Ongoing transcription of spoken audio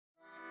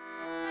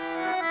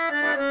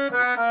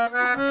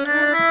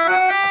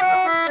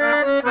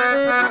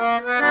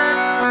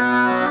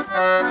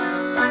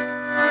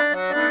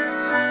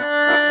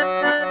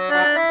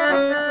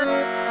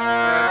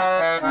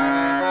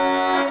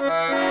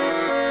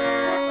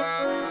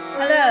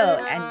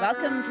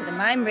Welcome to the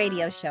Mime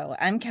Radio Show.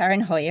 I'm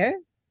Karen Hoyer.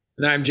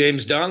 And I'm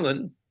James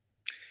Donlan.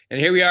 And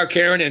here we are,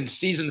 Karen, in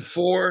season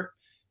 4.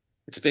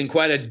 It's been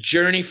quite a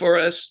journey for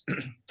us.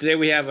 Today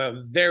we have a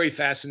very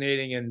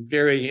fascinating and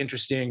very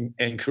interesting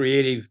and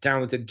creative,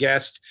 talented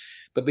guest.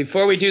 But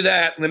before we do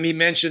that, let me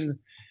mention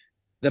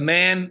the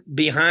man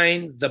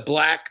behind the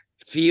black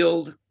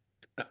field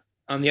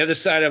on the other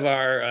side of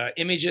our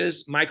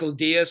images, Michael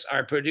Diaz,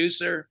 our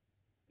producer.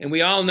 And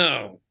we all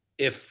know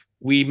if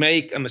we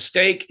make a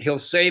mistake, he'll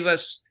save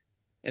us.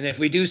 And if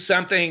we do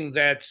something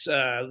that's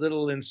a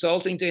little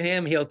insulting to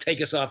him, he'll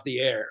take us off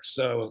the air.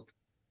 So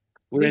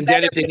we're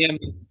indebted to him.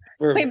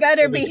 We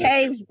better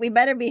behave. We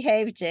better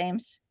behave,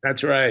 James.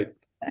 That's right.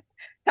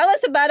 Tell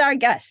us about our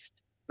guest.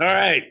 All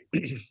right.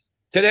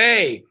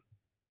 Today,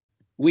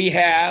 we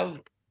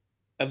have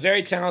a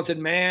very talented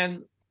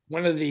man,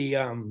 one of the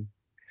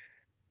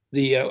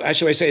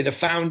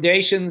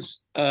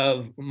foundations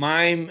of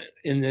mime,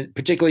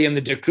 particularly in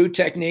the Decru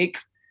technique,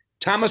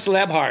 Thomas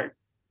Leabhart.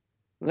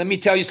 Let me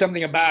tell you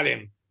something about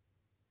him.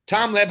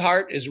 Tom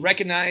Leabhart is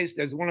recognized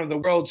as one of the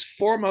world's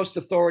foremost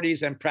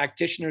authorities and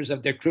practitioners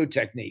of Decru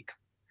technique.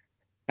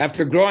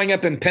 After growing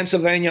up in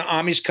Pennsylvania,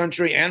 Amish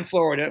country, and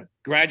Florida,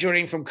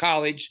 graduating from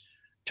college,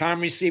 Tom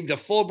received a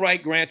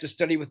Fulbright grant to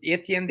study with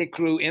Etienne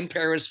Decru in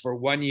Paris for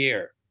 1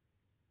 year.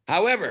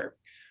 However,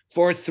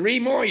 for 3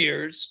 more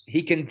years,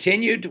 he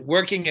continued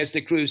working as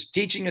Decru's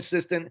teaching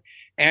assistant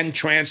and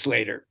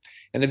translator,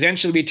 and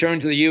eventually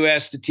returned to the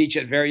U.S. to teach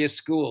at various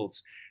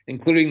schools,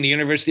 including the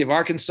University of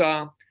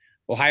Arkansas,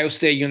 Ohio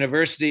State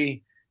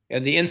University,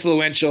 and the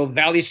influential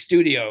Valley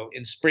Studio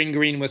in Spring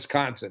Green,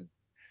 Wisconsin.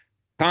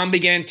 Tom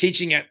began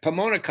teaching at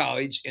Pomona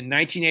College in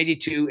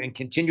 1982 and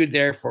continued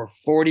there for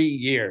 40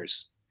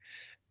 years.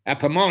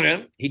 At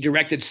Pomona, he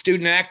directed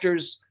student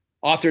actors,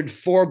 authored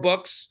 4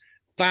 books,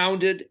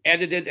 founded,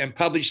 edited, and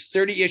published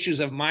 30 issues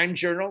of Mime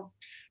Journal,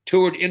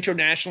 toured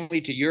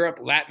internationally to Europe,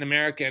 Latin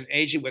America, and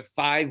Asia with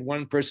 5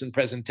 one-person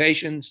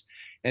presentations,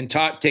 and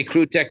taught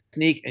Decru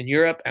technique in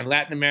Europe and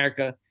Latin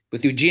America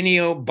with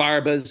Eugenio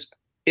Barba's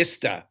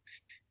ISTA,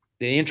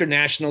 the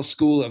International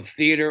School of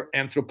Theater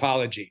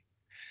Anthropology.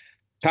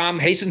 Tom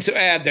hastens to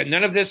add that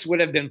none of this would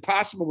have been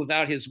possible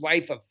without his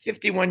wife of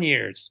 51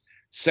 years,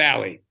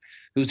 Sally,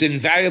 whose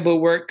invaluable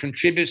work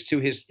contributes to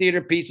his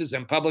theater pieces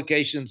and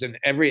publications in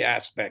every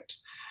aspect.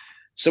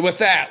 So with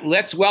that,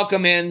 let's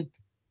welcome in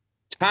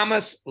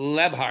Thomas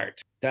Leabhart.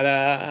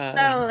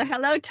 Ta-da!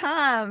 Hello,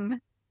 Tom.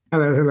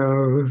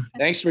 Hello.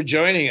 Thanks for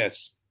joining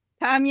us.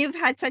 Tom, you've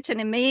had such an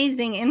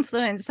amazing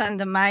influence on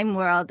the mime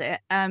world.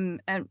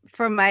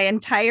 For my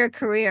entire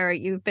career,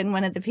 you've been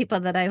one of the people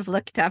that I've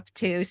looked up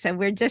to. So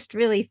we're just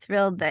really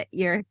thrilled that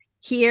you're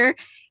here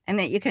and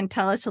that you can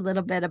tell us a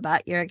little bit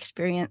about your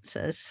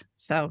experiences.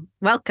 So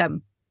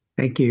welcome.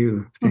 Thank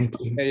you.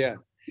 Yeah,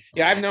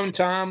 I've known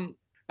Tom.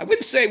 I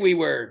wouldn't say we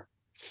were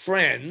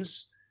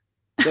friends,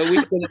 but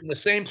we've been in the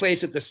same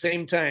place at the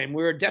same time.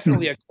 We were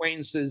definitely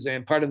acquaintances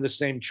and part of the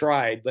same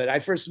tribe. But I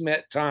first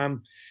met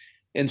Tom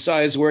and saw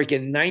his work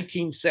in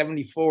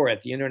 1974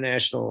 at the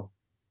International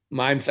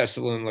Mime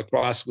Festival in La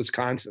Crosse,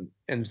 Wisconsin.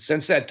 And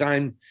since that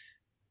time,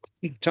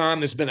 Tom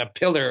has been a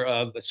pillar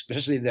of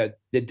especially the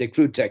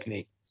Decru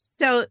technique.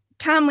 So,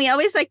 Tom, we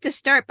always like to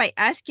start by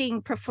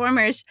asking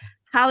performers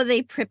how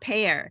they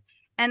prepare.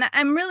 And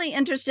I'm really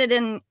interested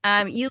in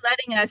you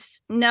letting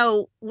us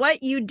know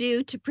what you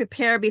do to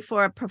prepare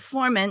before a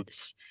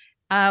performance.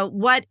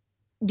 What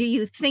do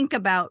you think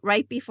about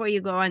right before you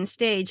go on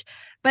stage?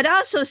 But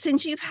also,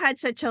 since you've had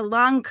such a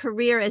long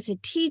career as a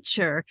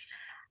teacher,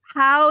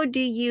 how do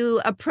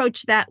you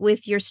approach that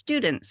with your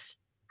students?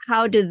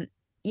 How do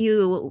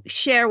you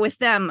share with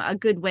them a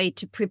good way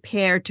to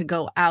prepare to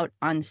go out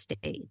on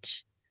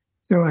stage?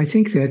 So I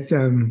think that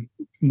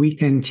we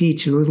can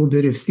teach a little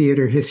bit of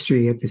theater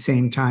history at the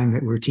same time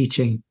that we're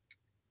teaching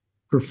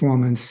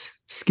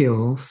performance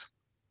skills.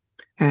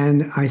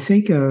 And I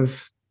think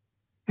of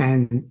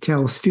and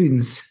tell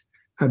students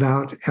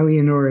about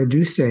Eleonora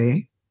Duse,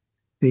 the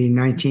late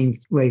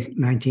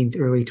 19th,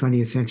 early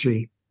 20th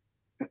century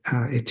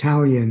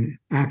Italian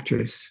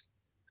actress,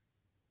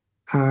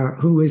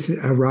 who was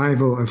a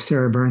rival of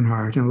Sarah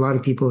Bernhardt. And a lot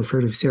of people have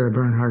heard of Sarah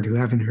Bernhardt who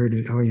haven't heard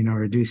of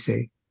Eleonora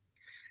Duse.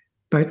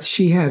 But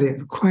she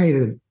had quite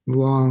a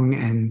long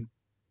and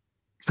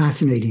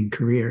fascinating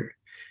career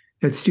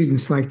that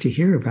students like to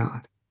hear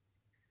about.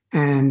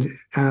 And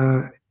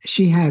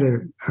she had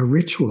a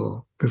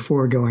ritual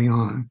before going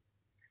on.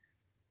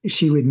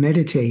 She would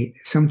meditate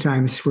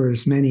sometimes for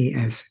as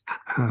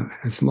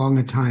long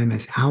a time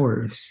as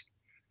hours.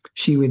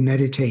 She would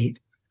meditate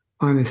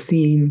on a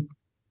theme,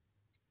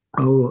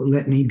 oh,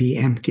 let me be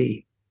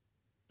empty,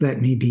 let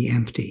me be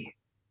empty,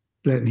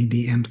 let me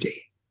be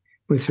empty,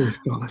 was her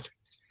thought.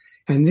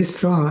 And this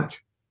thought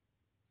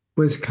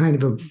was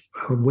kind of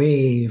a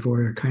wave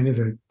or a kind of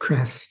a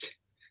crest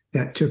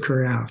that took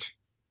her out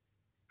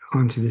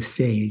onto the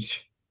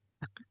stage.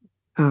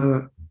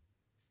 And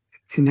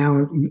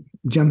now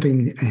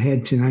jumping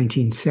ahead to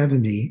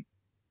 1970,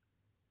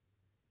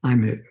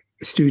 I'm a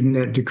student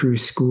at Decru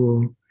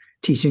School,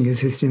 teaching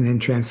assistant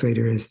and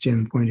translator, as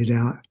Jim pointed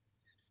out.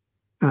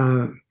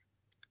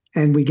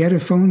 And we get a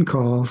phone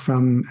call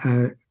from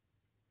a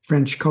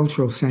French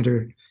Cultural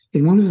Center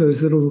in one of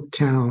those little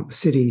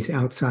cities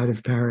outside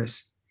of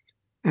Paris.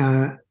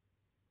 And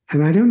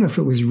I don't know if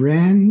it was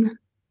Rennes.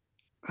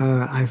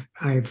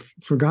 I've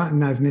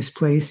forgotten, I've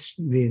misplaced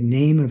the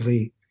name of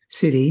the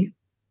city,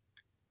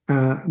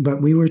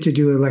 but we were to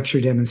do a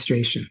lecture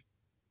demonstration,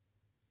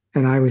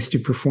 and I was to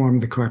perform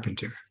the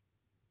carpenter.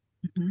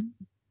 Mm-hmm.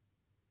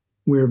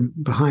 We're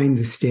behind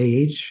the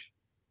stage,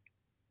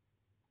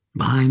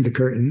 behind the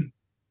curtain,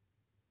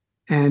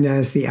 and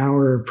as the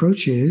hour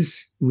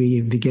approaches,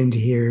 we begin to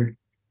hear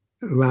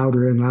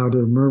louder and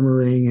louder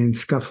murmuring and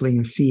scuffling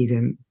of feet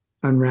and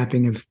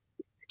unwrapping of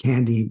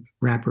candy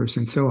wrappers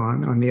and so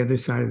on the other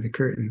side of the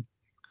curtain.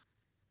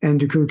 And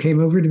Decroux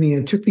came over to me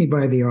and took me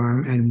by the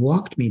arm and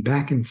walked me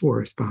back and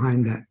forth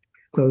behind that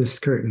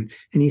closed curtain.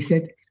 And he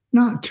said,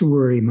 "Not to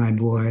worry, my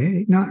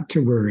boy, not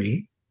to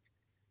worry.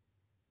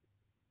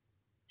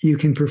 You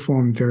can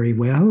perform very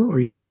well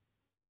or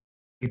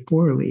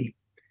poorly.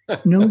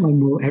 No one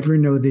will ever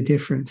know the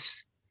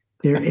difference.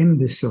 They're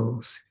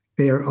imbeciles.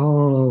 They are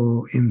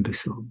all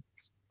imbeciles."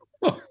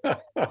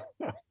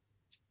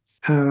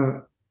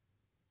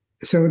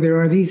 So there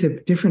are these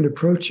different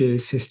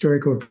approaches,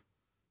 historical.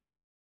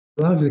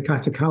 I love the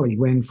Katakali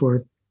when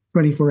for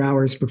 24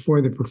 hours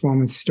before the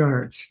performance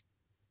starts,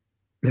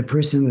 the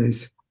person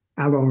is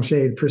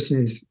allongé, the person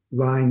is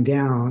lying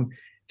down,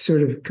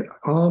 sort of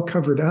all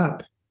covered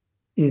up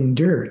in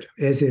dirt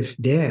as if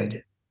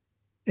dead,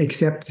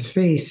 except the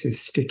face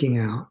is sticking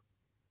out.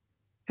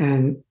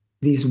 And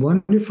these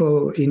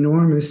wonderful,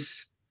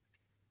 enormous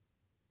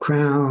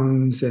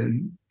crowns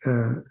and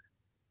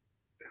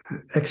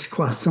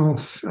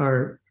excroissance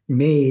are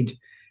made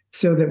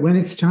so that when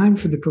it's time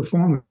for the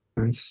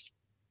performance,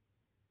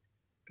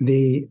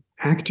 the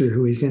actor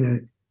who is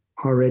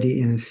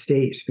already in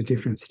a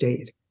different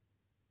state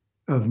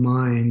of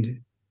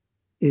mind,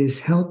 is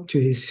helped to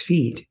his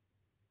feet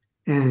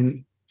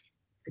and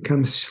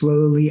comes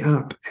slowly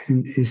up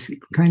and is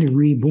kind of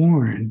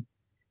reborn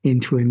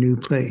into a new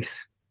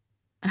place.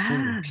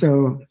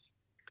 So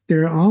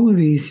there are all of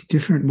these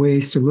different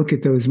ways to look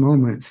at those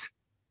moments.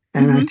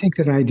 And I think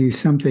that I do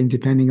something,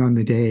 depending on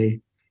the day,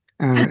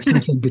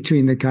 something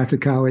between the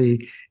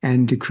Katakali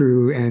and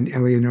Decroux and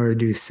Eleonora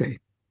Duse.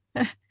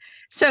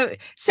 So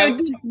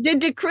did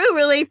Decroux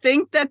really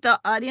think that the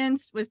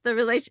audience was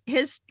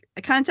his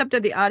concept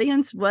of the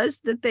audience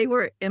was that they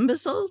were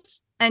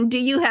imbeciles? And do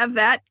you have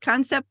that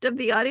concept of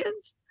the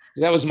audience?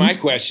 That was my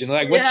question.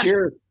 Like, what's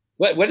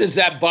what does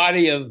that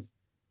body of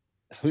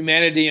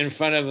humanity in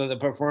front of the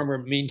performer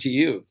mean to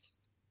you?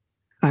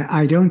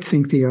 I don't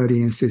think the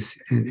audience is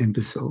an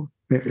imbecile.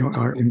 There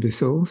are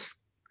imbeciles.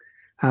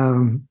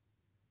 The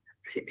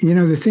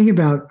thing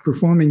about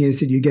performing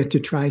is that you get to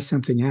try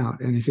something out.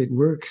 And if it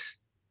works,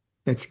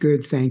 that's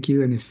good, thank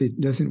you. And if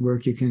it doesn't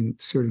work, you can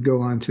sort of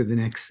go on to the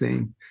next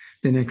thing,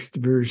 the next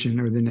version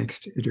or the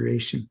next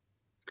iteration.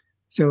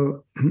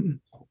 So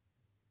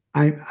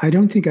I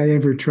don't think I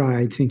ever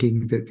tried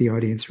thinking that the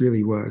audience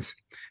really was,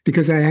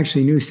 because I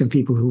actually knew some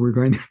people who were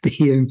going to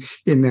be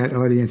in that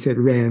audience at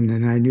Rennes,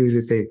 and I knew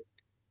that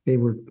they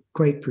were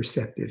quite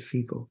perceptive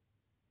people.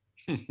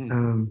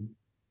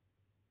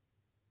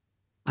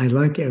 I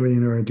like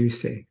Eleonora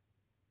Duse.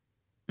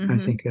 I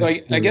think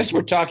that's I guess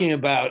we're talking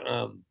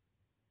about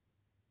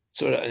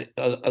sort of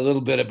a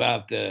little bit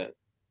about the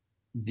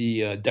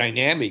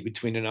dynamic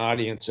between an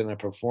audience and a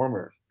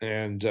performer,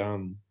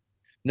 and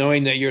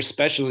knowing that your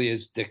specialty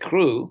is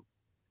Decroux,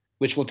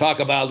 which we'll talk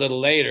about a little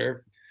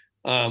later,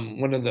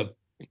 one of the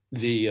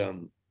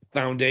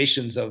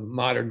foundations of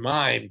modern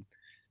mime.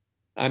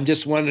 I'm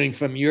just wondering,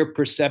 from your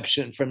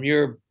perception, from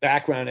your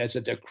background as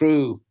a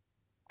Decroux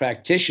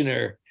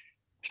practitioner,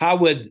 how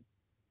would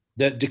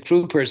the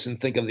Decroux person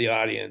think of the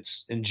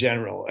audience in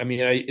general? I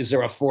mean, is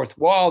there a fourth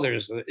wall?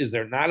 Is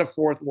there not a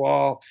fourth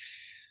wall?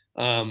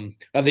 Are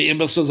they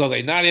imbeciles? Are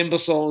they not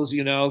imbeciles?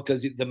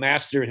 Because the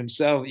master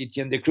himself,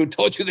 Etienne Decroux,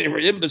 told you they were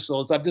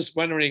imbeciles. I'm just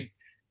wondering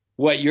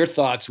what your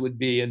thoughts would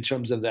be in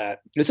terms of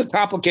that. It's a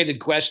complicated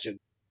question.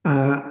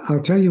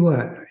 I'll tell you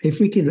what, if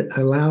we could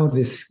allow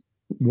this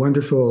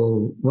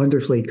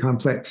wonderfully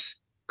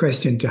complex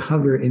question to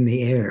hover in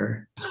the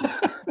air,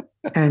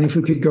 and if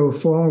we could go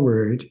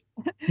forward,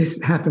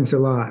 this happens a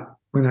lot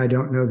when I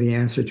don't know the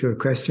answer to a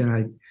question.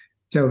 I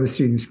tell the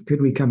students,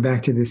 could we come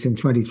back to this in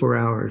 24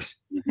 hours?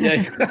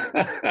 Yeah.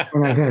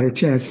 When I've had a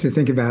chance to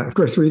think about it. Of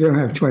course, we don't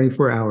have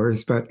 24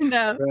 hours, but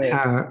no.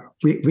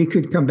 We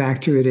could come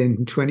back to it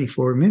in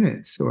 24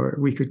 minutes, or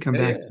we could come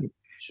back to it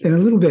in a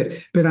little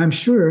bit. But I'm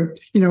sure,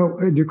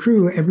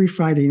 Decroux every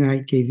Friday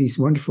night gave these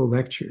wonderful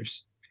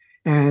lectures.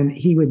 And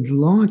he would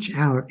launch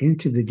out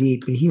into the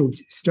deep. He would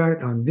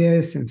start on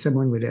this, and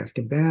someone would ask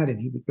him that,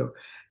 and he would go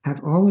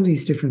have all of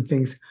these different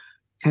things.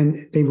 And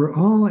they were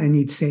all, and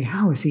you'd say,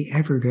 how is he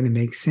ever going to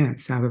make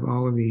sense out of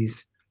all of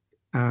these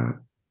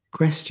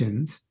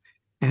questions?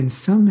 And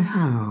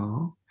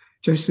somehow,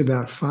 just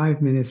about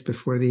 5 minutes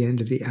before the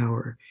end of the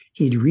hour,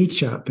 he'd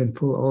reach up and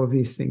pull all of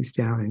these things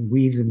down and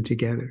weave them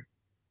together.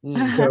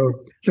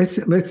 So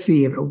let's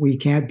see if we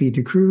can't be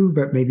Decru,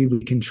 but maybe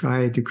we can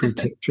try a Decru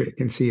trick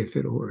and see if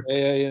it'll work.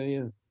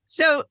 Yeah.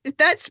 So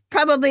that's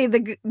probably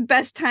the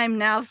best time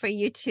now for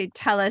you to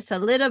tell us a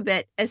little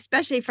bit,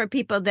 especially for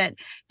people that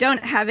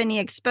don't have any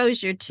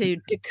exposure to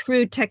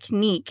Decru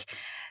technique.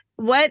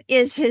 What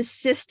is his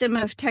system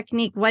of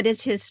technique? What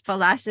is his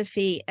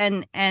philosophy?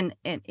 And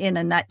in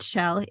a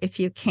nutshell, if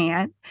you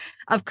can.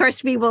 Of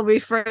course, we will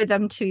refer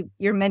them to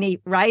your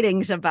many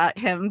writings about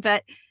him,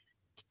 but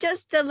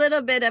just a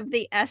little bit of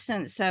the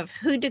essence of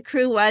who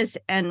Decru was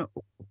and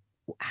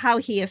how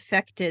he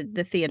affected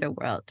the theater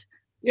world.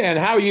 Yeah, and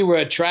how you were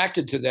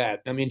attracted to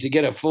that. I mean, to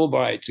get a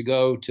Fulbright, to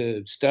go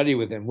to study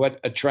with him, what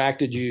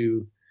attracted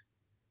you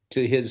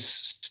to his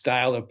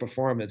style of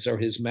performance or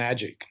his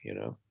magic, you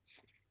know?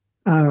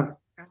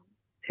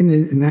 In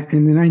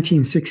the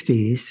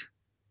 1960s,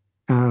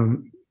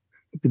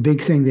 the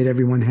big thing that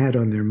everyone had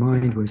on their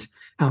mind was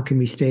how can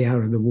we stay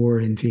out of the war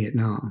in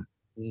Vietnam?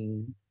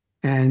 Mm.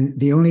 And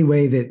the only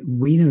way that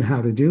we knew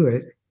how to do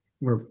it,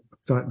 or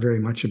thought very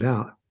much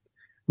about,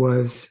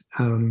 was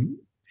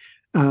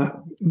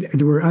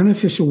there were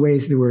unofficial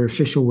ways, there were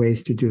official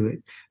ways to do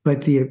it.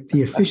 But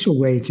the official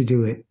way to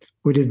do it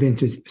would have been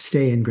to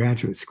stay in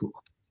graduate school.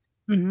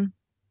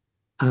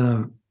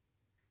 Mm-hmm.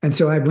 And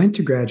so I went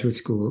to graduate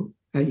school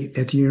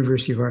at the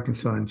University of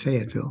Arkansas in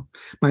Fayetteville.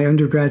 My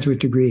undergraduate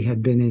degree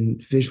had been in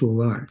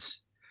visual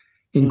arts.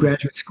 In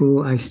graduate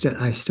school, I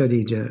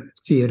studied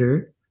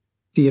theater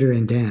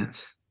and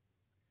dance.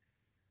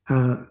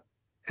 And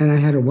I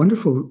had a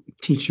wonderful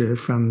teacher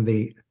from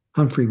the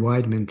Humphrey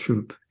Weidman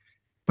troupe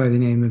by the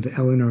name of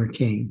Eleanor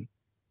King.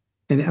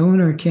 And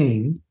Eleanor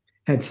King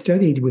had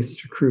studied with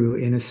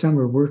Decru in a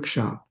summer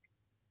workshop.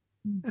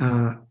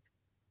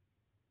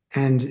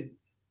 And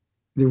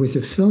there was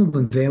a film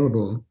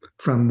available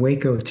from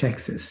Waco,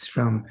 Texas,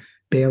 from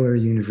Baylor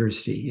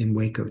University in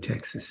Waco,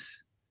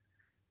 Texas.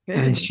 Good.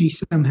 And she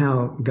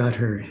somehow got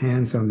her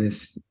hands on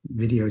this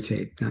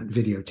videotape, not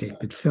videotape,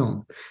 but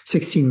film,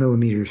 16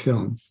 millimeter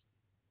film,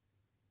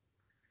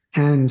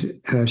 and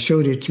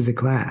showed it to the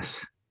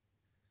class.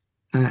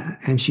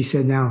 And she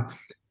said, now,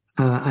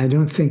 I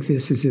don't think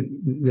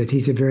that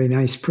he's a very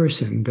nice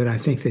person, but I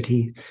think that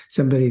he's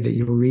somebody that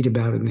you'll read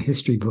about in the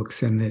history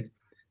books and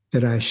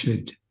that I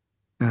should,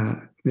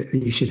 that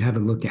you should have a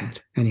look at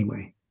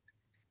anyway.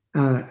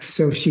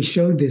 So she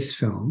showed this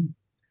film.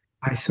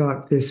 I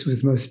thought this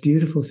was the most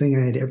beautiful thing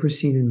I had ever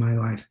seen in my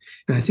life.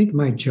 And I think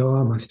my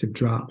jaw must have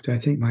dropped. I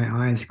think my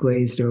eyes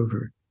glazed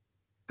over.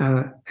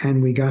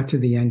 And we got to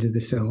the end of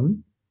the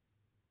film.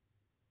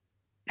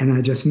 And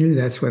I just knew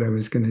that's what I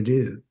was going to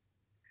do.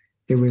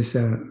 It was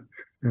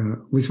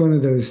one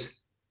of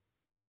those,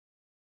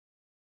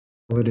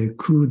 what a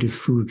coup de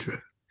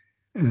foudre,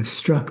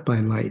 struck by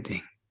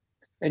lightning.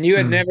 And you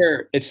had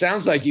never, it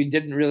sounds like you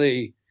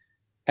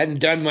hadn't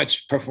done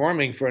much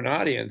performing for an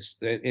audience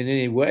in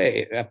any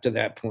way up to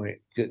that point.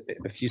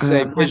 If you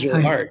say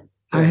visual art.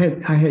 I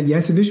had,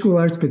 yes, visual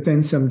arts, but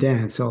then some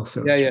dance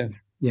also.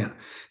 Yeah.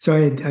 So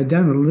I'd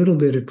done a little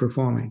bit of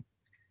performing.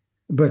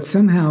 But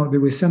somehow there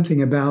was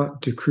something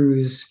about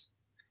Decru's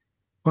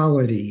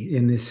quality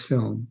in this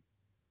film.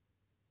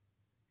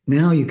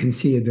 Now you can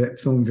see that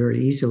film very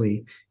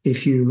easily.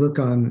 If you look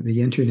on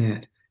the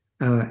internet,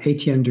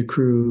 Etienne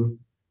Decru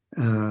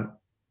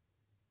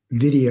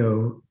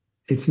video,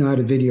 it's not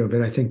a video,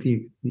 but I think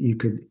you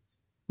could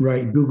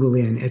write Google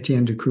in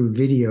Etienne Decru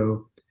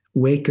video,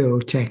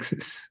 Waco,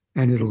 Texas,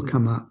 and it'll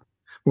come up,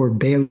 or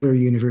Baylor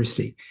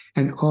University.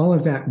 And all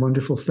of that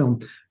wonderful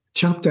film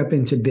chopped up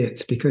into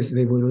bits because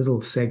they were little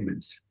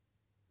segments.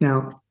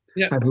 Now,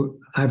 yeah.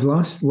 I've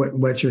lost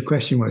what your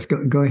question was. Go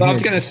ahead. Well, I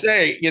was going to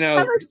say,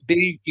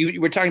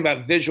 you were talking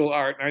about visual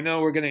art. I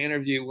know we're going to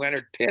interview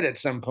Leonard Pitt at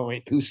some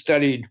point, who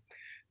studied,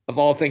 of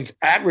all things,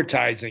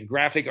 advertising,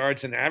 graphic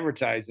arts and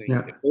advertising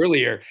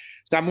earlier.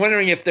 So I'm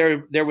wondering if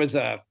there was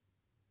a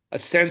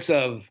sense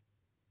of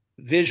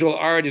visual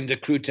art in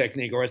Decru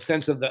technique, or a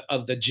sense of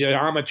the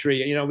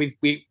geometry.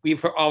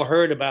 We've all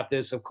heard about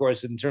this, of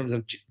course, in terms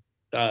of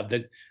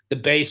the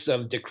base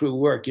of Decru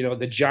work,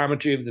 the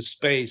geometry of the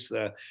space,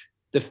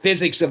 the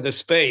physics of the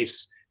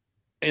space,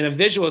 in a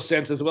visual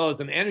sense as well as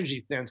an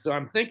energy sense. So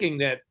I'm thinking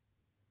that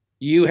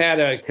you had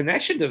a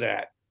connection to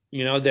that,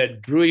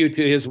 that drew you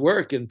to his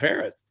work in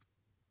Paris.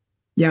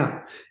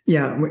 Yeah.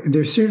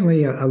 There's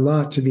certainly a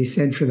lot to be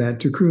said for that.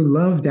 Decru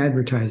loved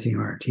advertising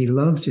art. He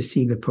loved to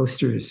see the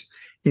posters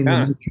in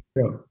the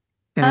show.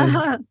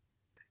 And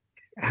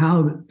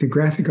how the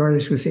graphic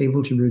artist was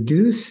able to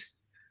reduce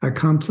a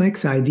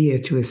complex idea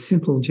to a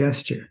simple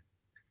gesture.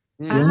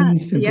 One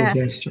simple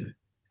gesture.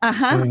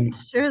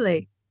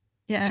 Surely.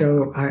 Yeah.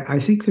 So I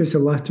think there's a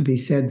lot to be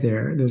said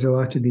there. There's a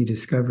lot to be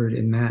discovered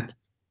in that.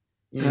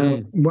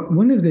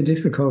 One of the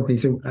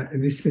difficulties,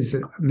 this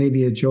is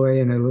maybe a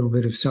joy and a little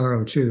bit of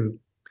sorrow too,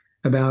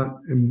 about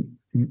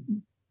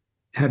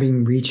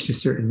having reached a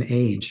certain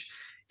age,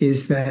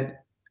 is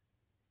that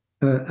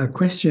a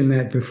question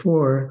that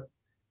before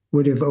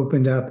would have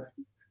opened up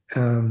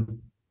 2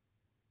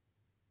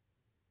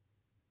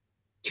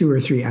 or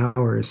 3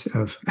 hours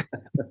of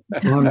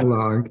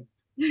monologue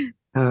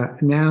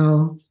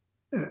now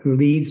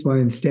leads one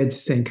instead to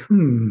think,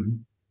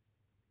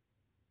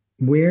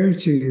 where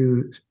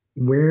to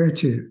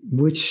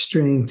which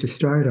string to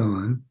start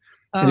on.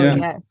 Oh, And then,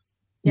 yes.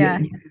 Yeah.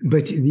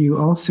 but you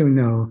also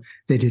know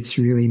that it's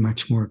really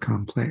much more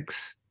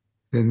complex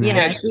than that.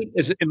 Yeah,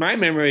 in my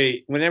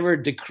memory, whenever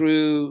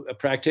Decru, a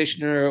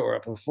practitioner or a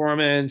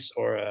performance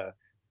or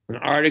an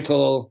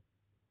article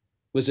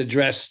was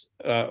addressed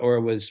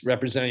or was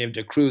representative of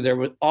Decru, there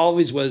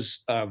always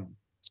was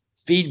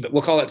feedback.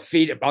 I'll call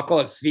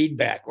it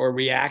feedback or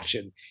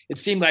reaction. It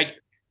seemed like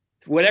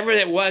whatever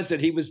it was that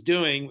he was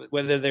doing,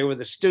 whether they were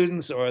the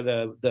students or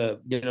the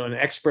an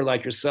expert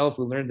like yourself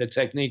who learned the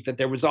technique, that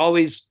there was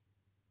always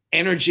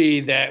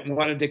energy that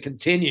wanted to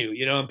continue,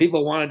 and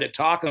people wanted to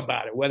talk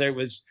about it, whether it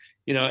was,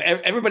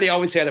 everybody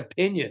always had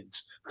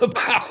opinions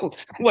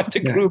about what the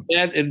group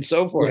meant and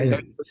so forth. Yeah,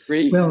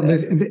 yeah. Well,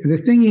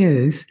 the thing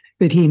is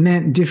that he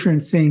meant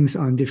different things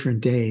on different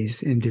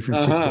days in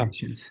different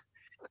situations.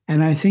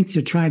 And I think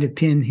to try to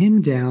pin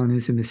him down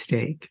is a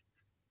mistake.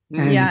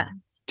 And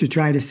to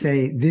try to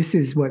say, this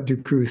is what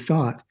Decru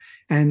thought,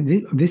 and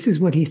this is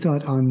what he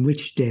thought on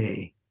which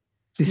day.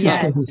 This is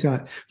what he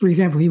thought. For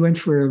example, he went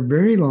for a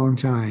very long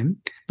time,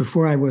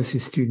 before I was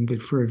his student,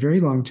 but for a very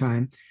long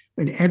time,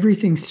 and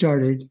everything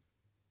started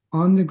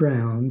on the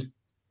ground,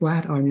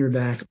 flat on your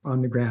back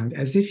on the ground,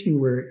 as if you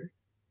were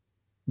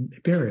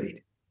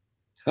buried.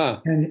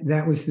 And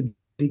that was the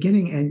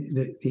beginning. And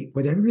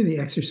whatever the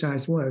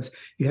exercise was,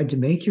 you had to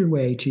make your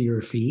way to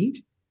your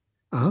feet,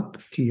 up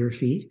to your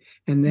feet,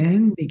 and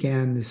then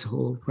began this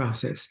whole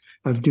process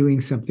of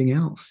doing something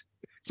else.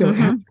 So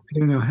after, I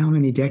don't know how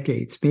many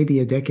decades, maybe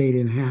a decade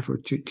and a half or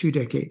two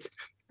decades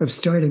of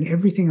starting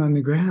everything on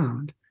the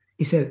ground,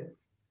 he said,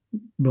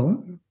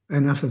 well,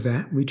 enough of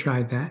that. We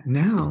tried that.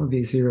 Now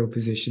the zero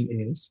position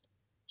is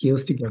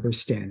heels together,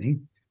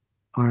 standing,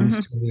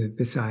 arms to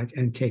the sides,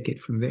 and take it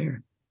from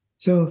there.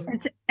 So,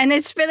 and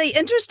it's really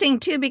interesting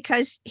too,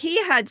 because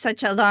he had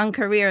such a long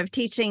career of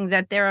teaching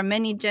that there are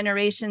many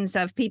generations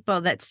of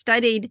people that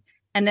studied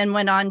and then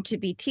went on to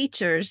be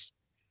teachers,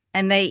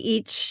 and they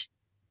each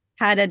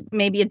had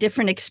maybe a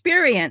different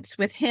experience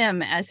with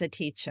him as a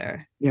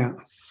teacher. Yeah.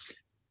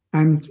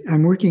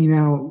 I'm working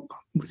now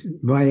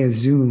via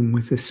Zoom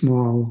with a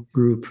small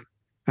group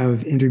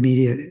of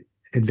intermediate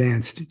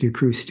advanced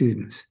Decru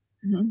students.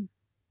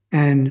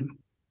 And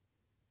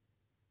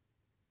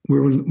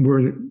we're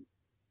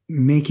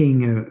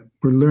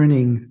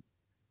learning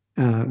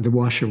The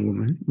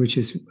Washerwoman, which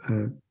is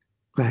a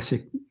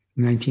classic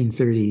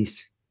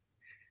 1930s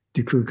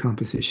Decru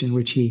composition,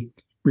 which he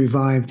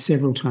revived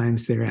several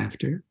times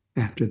thereafter,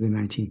 after the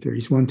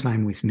 1930s, one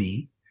time with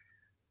me.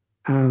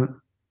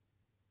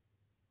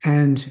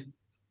 And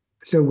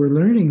so we're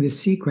learning this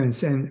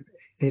sequence, and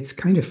it's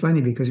kind of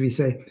funny because we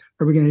say,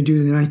 are we going to do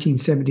the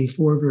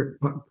 1974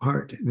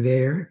 part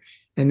there?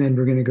 And then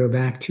we're going to go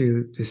back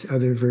to this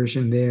other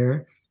version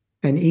there.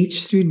 And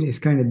each student is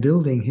kind of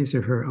building his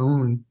or her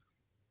own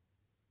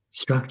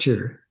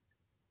structure,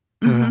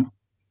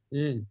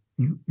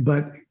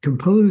 but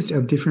composed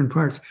of different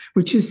parts,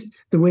 which is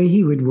the way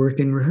he would work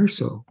in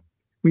rehearsal.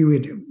 We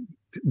would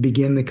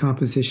begin the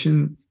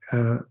composition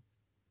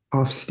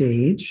off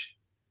stage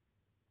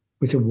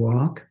with a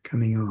walk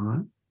coming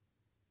on,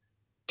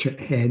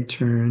 head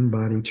turn,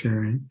 body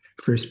turn,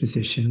 first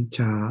position,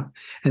 ta,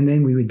 and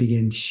then we would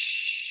begin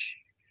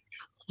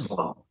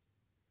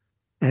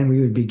and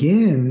we would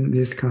begin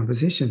this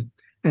composition.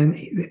 And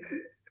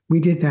we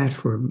did that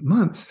for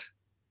months.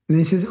 And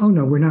he says, oh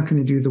no, we're not going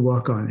to do the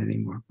walk on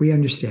anymore. We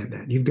understand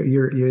that.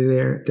 You're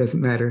there, it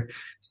doesn't matter.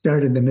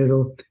 Start in the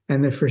middle,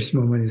 and the first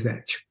moment is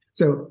that.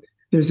 So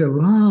there's a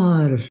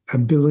lot of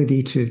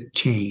ability to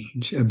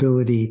change,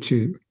 ability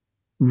to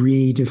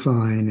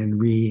redefine and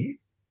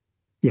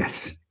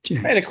yes.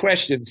 I had a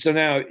question. So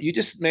now you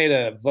just made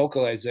a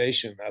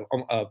vocalization,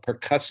 a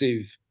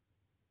percussive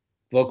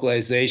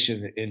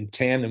vocalization in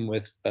tandem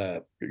with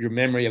your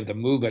memory of the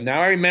movement.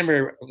 Now I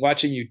remember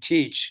watching you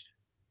teach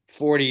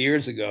 40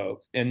 years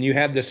ago, and you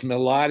had this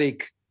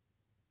melodic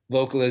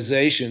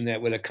vocalization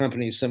that would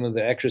accompany some of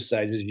the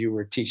exercises you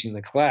were teaching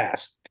the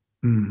class.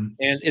 And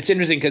it's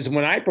interesting because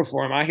when I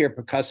perform, I hear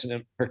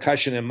percussion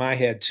in my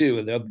head too.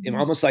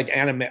 Almost like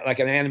an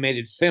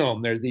animated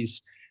film. There's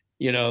these,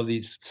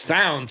 these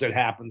sounds that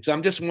happen. So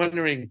I'm just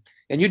wondering,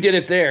 and you did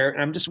it there.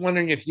 I'm just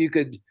wondering if you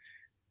could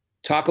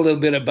talk a little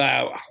bit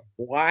about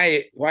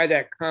why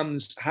that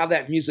comes, how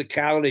that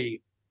musicality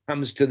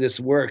comes to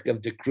this work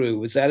of Decru.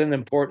 Was that an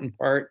important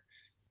part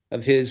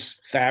of his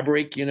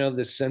fabric?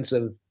 The sense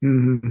of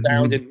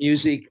sound and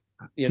music,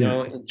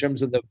 in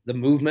terms of the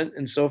movement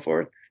and so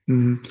forth.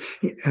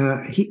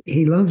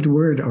 He loved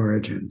word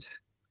origins,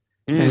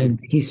 and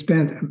he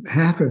spent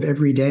half of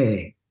every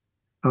day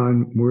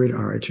on word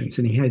origins,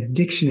 and he had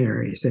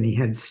dictionaries, and he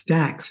had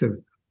stacks of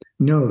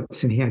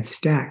notes, and he had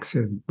stacks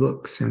of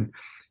books, and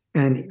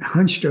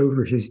hunched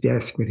over his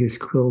desk with his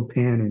quill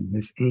pen and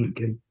his ink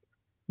and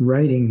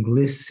writing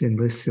lists and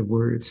lists of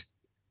words.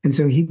 And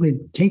so he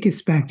would take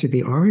us back to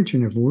the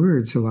origin of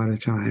words a lot of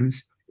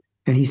times,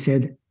 and he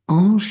said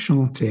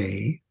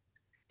enchanté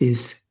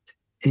is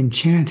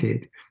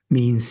enchanted,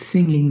 means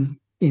singing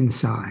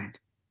inside.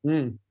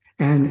 Mm.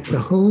 And the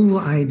whole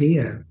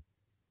idea,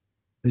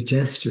 the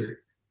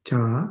gesture,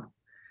 ta,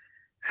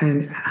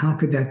 and how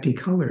could that be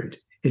colored?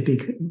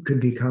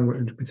 Could be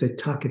colored with a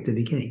tuck at the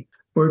beginning,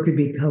 or it could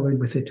be colored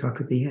with a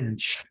tuck at the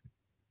end,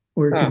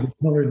 or it could be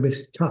colored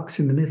with tucks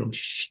in the middle.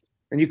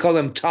 And you call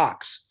them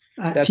talks.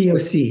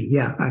 TOC,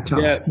 yeah,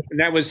 talk. Yeah, and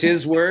that was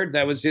his word.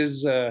 That was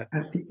his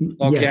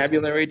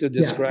vocabulary to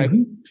describe. Yeah.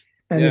 Mm-hmm.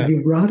 And the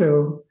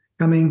vibrato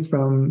coming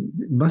from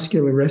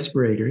muscular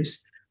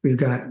respirators. We've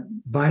got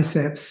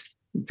biceps,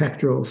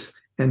 pectorals,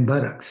 and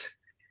buttocks.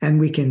 And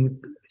we can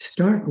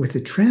start with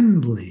a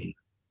trembling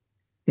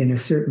in a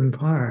certain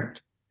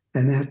part.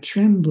 And that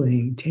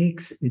trembling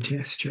takes the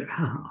gesture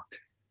out.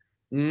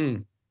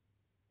 Mm.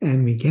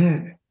 And we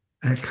get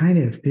a kind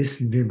of this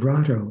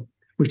vibrato,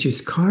 which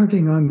is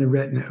carving on the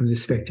retina of the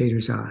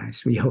spectator's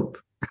eyes, we hope.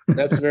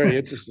 That's very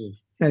interesting.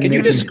 Can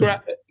you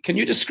describe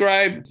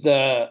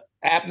the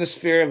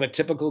atmosphere of a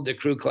typical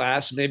Decru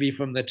class, maybe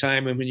from the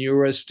time when you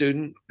were a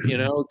student? You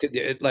know,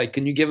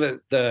 can you give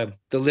the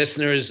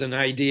listeners an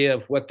idea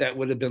of what that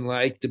would have been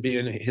like to be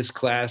in his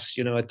class?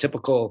 You know, a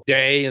typical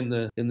day in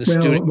the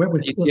student. What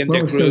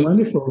was so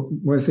wonderful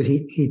was that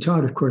he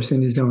taught, of course,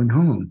 in his own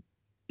home,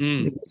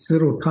 this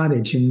little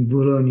cottage in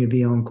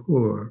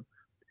Boulogne-Billancourt,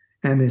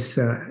 and this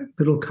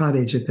little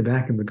cottage at the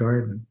back of the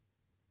garden.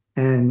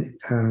 And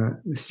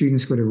the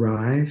students would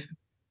arrive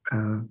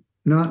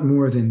not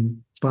more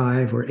than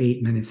 5 or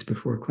 8 minutes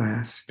before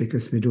class,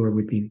 because the door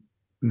would be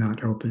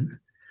not open,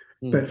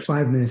 but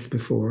 5 minutes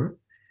before,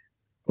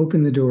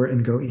 open the door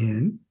and go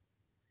in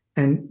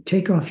and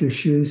take off your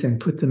shoes and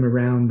put them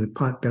around the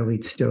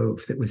pot-bellied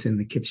stove that was in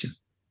the kitchen.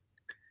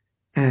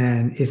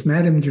 And if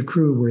Madame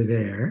Decru were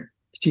there,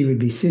 she would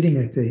be sitting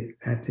at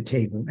the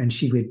table and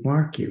she would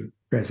mark you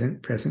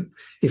present.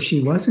 If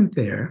she wasn't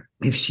there,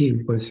 if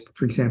she was,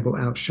 for example,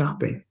 out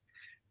shopping,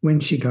 when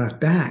she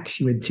got back,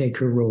 she would take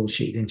her roll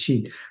sheet, and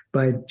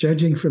by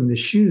judging from the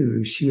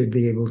shoes, she would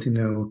be able to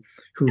know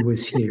who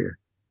was here,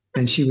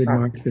 and she would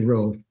mark the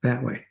roll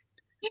that way.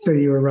 So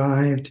you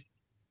arrived,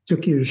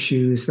 took your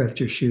shoes,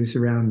 left your shoes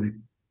around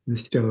the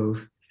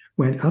stove,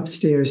 went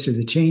upstairs to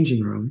the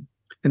changing room,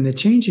 and the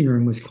changing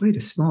room was quite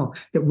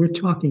that we're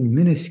talking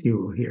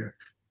minuscule here.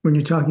 When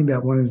you're talking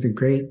about one of the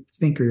great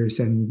thinkers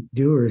and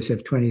doers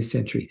of 20th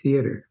century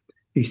theater,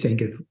 you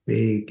think of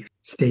big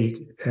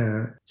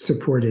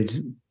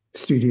state-supported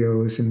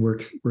studios and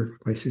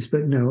workplaces.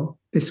 But no,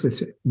 this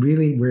was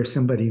really where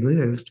somebody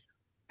lived,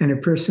 and a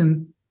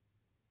person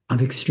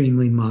of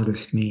extremely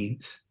modest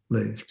means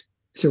lived.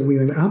 So we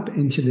went up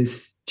into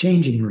this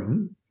changing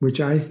room, which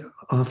I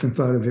often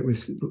thought of it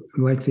was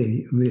like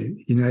the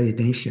United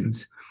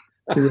Nations.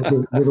 There was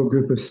a little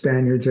group of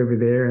Spaniards over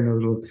there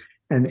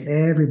and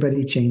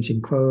everybody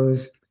changing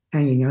clothes,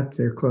 hanging up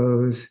their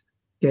clothes,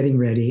 getting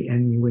ready.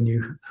 And when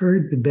you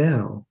heard the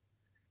bell,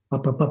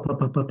 boom,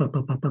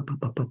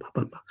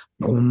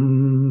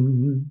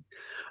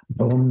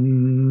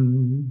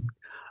 boom,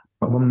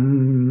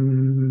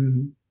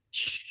 boom,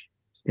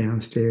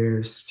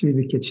 downstairs, through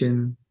the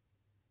kitchen,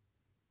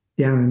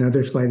 down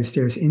another flight of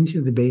stairs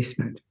into the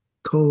basement.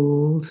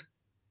 Cold,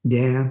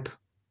 damp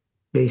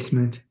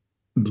basement,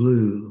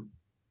 blue,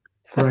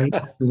 bright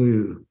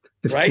blue.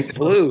 Bright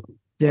blue.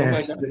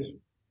 Yes.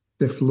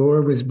 The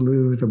floor was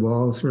blue, the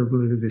walls were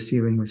blue, the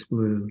ceiling was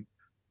blue.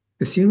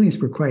 The ceilings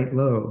were quite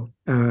low.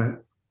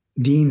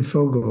 Dean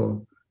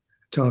Fogel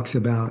talks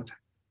about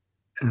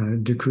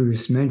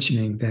Decru's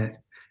mentioning that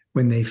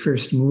when they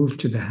first moved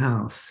to the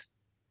house,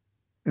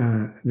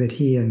 that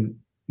he and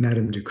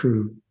Madame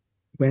Decru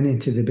went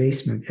into the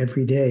basement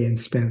every day and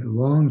spent a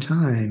long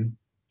time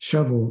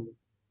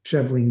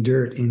shoveling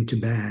dirt into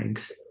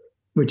bags,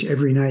 which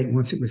every night,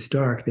 once it was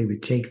dark, they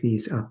would take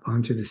these up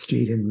onto the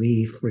street and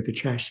leave for the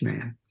trash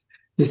man.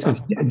 This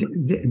was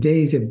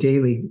days of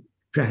daily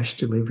trash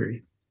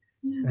delivery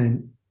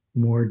and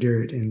more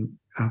dirt and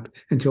up,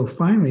 until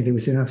finally there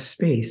was enough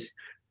space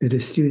that a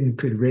student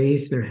could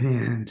raise their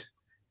hand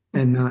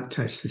and not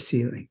touch the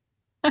ceiling.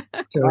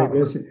 So it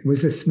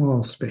was a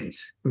small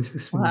space. It was a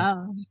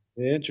small space.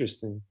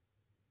 Interesting.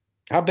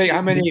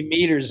 How many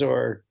meters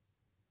or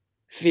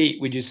feet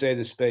would you say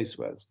the space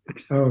was?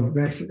 Oh,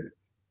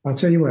 I'll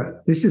tell you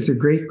what, this is a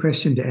great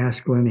question to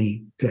ask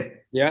Lenny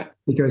Pitt. Yeah.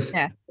 Because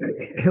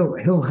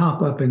he'll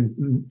hop up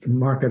and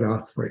mark it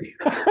off for you.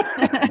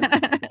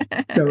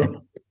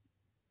 So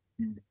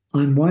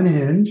on one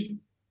end,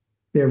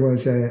 there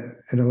was an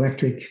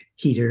electric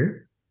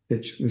heater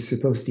that was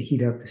supposed to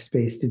heat up the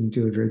space, didn't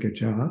do a very good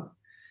job.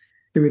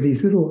 There were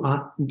these little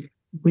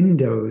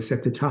windows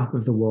at the top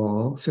of the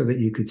wall so that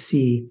you could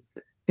see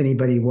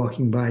anybody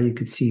walking by, you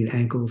could see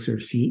ankles or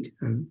feet.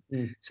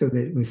 So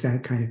that it was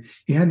that kind of,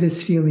 you had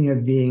this feeling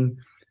of being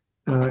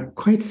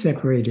quite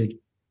separated.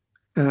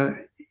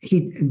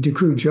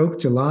 Decru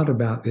joked a lot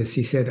about this.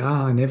 He said,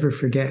 never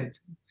forget,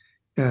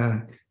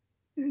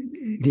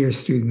 dear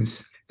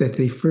students, that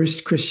the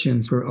first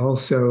Christians were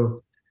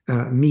also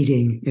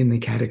meeting in the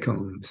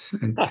catacombs.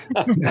 And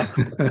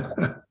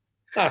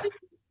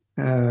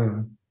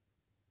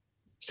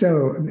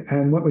So,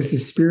 and what was the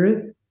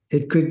spirit?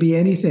 It could be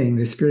anything.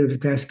 The spirit of the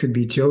past could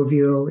be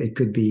jovial. It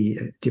could be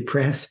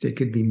depressed. It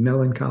could be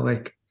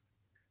melancholic.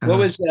 What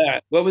was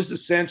the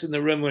sense in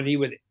the room when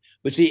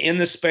was he in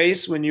the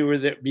space when you were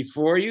there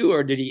before you,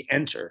 or did he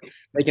enter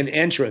like an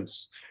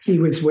entrance? He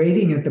was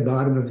waiting at the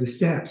bottom of the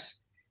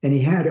steps, and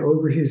he had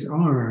over his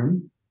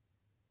arm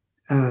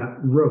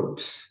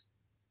ropes,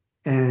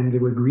 and there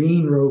were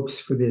green ropes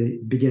for the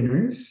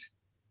beginners,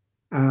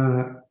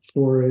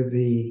 for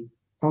the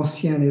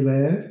ancien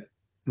élève.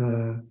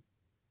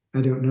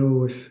 I don't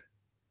know if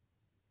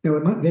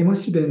they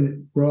must have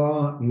been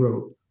raw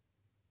rope,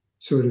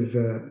 sort of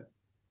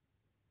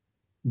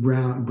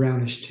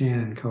brownish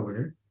tan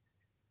color,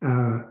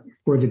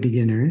 for the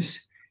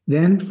beginners.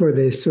 Then for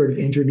the sort of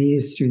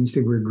intermediate students,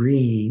 they were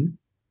green.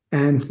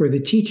 And for the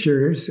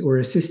teachers or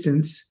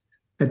assistants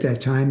at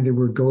that time, there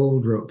were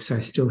gold ropes. I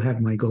still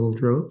have my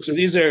gold ropes. So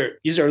these are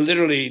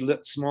literally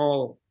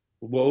small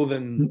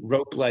woven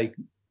rope-like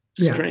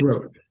strings.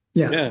 Rope.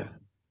 Yeah.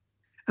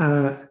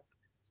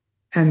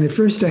 And the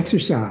first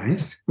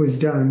exercise was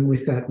done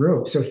with that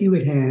rope. So he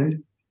would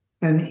hand,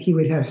 and he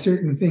would have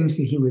certain things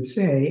that he would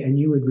say, and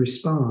you would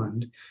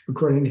respond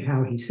according to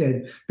how he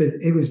said. But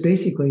it was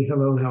basically,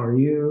 hello, how are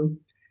you?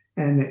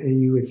 And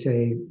you would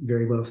say,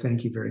 very well,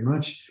 thank you very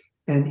much.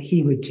 And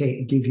he would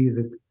give you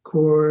the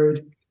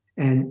chord,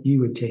 and you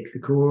would take the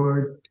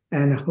chord,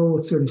 and a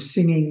whole sort of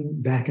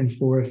singing back and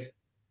forth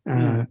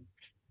that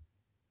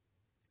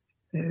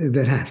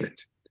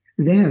happened.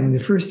 Then the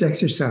first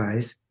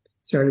exercise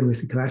started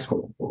with the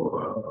classical.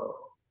 Whoa.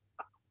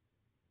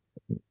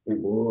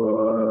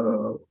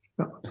 Whoa.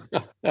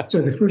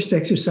 So the first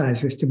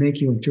exercise was to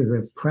make you into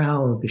the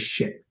prow of the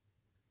ship.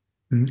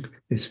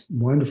 This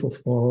wonderful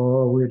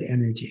forward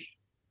energy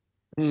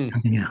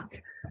coming out.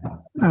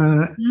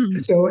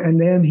 So, and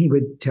then he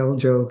would tell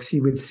jokes.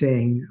 He would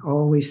sing,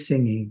 always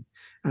singing.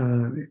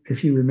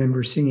 If you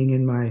remember singing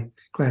in my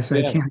class,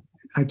 I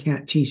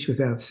can't teach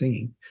without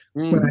singing.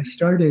 When I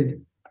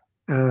started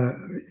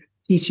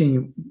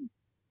teaching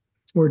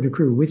for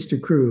Decru, with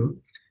Decru,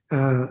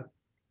 I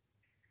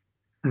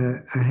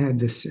had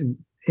this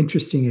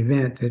interesting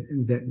event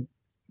that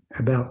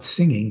about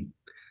singing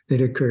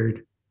that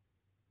occurred.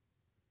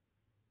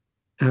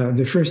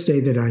 The first day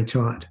that I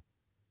taught,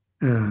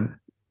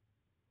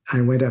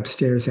 I went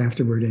upstairs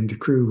afterward, and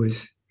Decru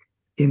was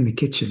in the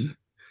kitchen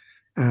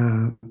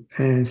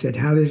and said,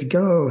 "How did it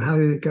go? How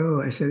did it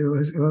go?" I said, "It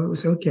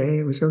was okay.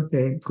 It was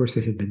okay." Of course,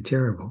 it had been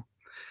terrible.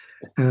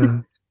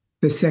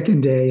 The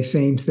second day,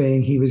 same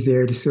thing. He was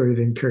there to sort of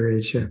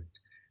encourage.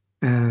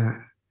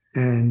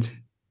 And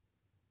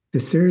the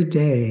third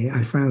day,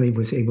 I finally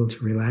was able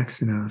to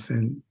relax enough,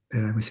 and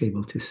that I was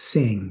able to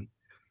sing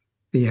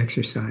the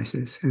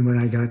exercises. And when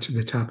I got to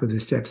the top of the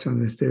steps on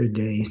the third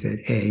day, he said,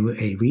 "Hey,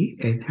 we,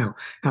 and how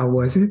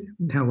was it?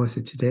 How was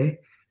it today?"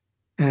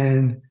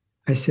 And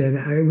I said,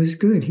 "I was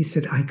good." He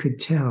said, "I could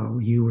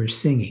tell you were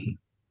singing."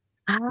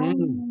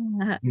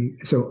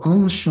 So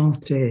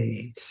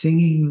enchanté,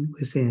 singing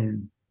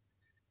within,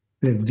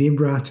 the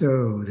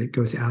vibrato that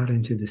goes out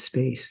into the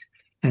space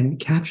and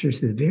captures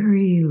the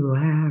very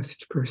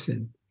last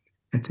person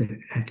at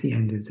the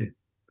end of the.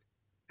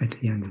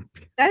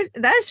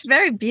 That's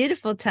very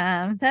beautiful,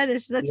 Tom.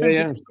 That's a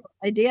beautiful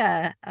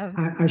idea.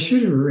 I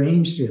should have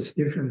arranged this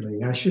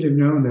differently. I should have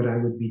known that I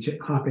would be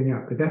hopping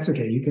up, but that's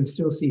okay. You can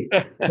still see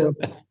it. So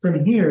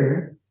from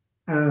here,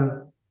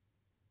 up,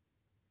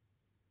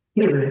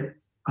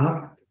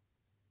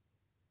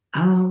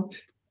 out,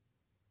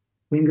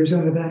 fingers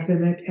on the back of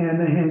the neck,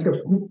 and the hands go,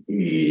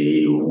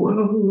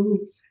 whoa.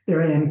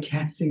 There I am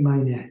casting my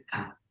net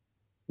out.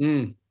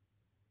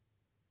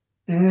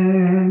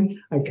 And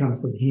I come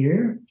from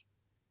here,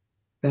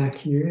 back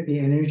here, the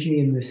energy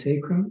in the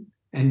sacrum,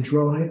 and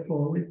draw it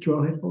forward,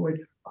 draw it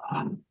forward.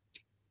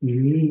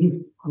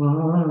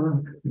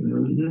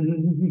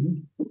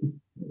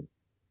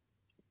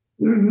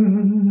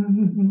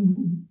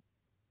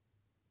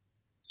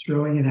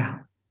 Throwing it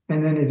out.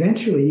 And then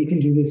eventually you can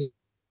do this. It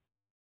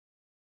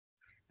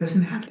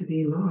doesn't have to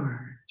be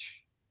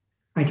large.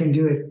 I can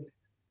do it.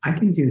 I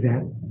can do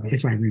that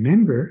if I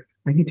remember.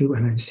 I can do it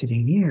when I'm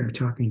sitting here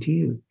talking to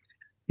you.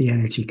 The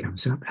energy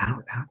comes up,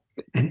 out,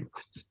 and.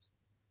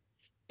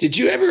 Did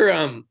you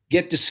ever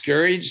get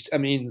discouraged? I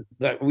mean,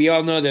 we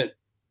all know that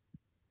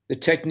the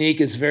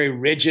technique is very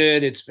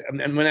rigid.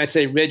 And when I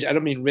say rigid, I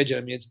don't mean rigid.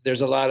 I mean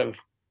there's a lot of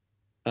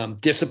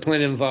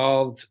discipline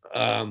involved.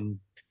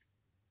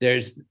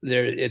 This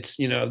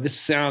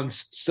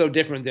sounds so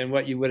different than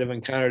what you would have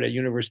encountered at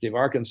University of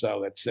Arkansas,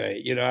 let's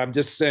say. I'm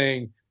just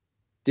saying,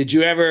 did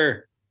you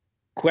ever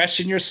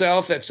question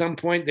yourself at some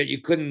point that you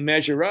couldn't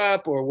measure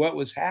up, or what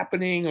was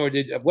happening, or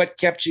what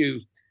kept you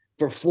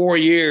for 4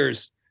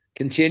 years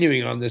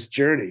continuing on this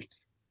journey?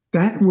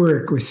 That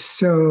work was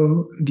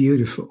so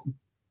beautiful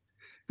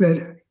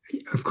that,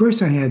 of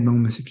course, I had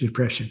moments of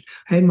depression.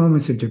 I had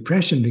moments of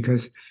depression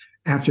because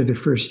after the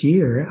first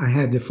year, I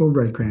had the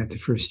Fulbright grant the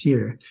first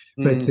year,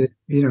 but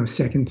the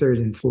second, third,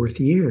 and fourth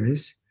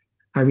years,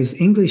 I was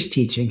English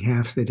teaching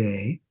half the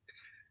day,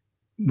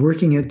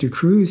 working at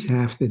Decru's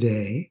half the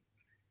day,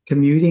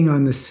 commuting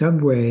on the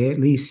subway, at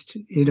least,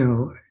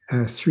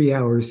 3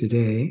 hours a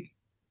day,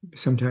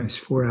 sometimes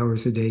 4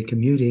 hours a day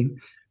commuting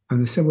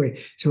on the subway.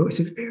 So it's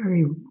a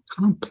very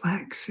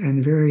complex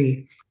and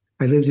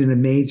I lived in a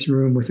maid's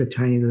room with a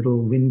tiny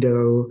little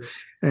window,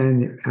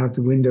 and out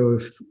the window,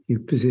 if you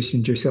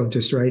positioned yourself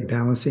just right,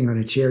 balancing on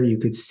a chair, you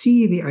could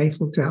see the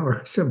Eiffel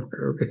Tower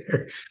somewhere over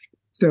there.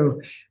 So,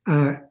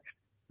 of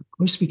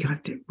course, we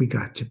got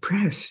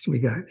depressed. We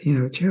got,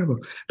 terrible.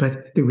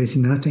 But there was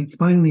nothing.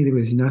 Finally, there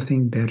was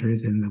nothing better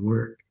than the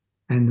work.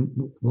 And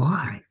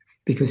why?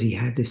 Because he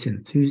had this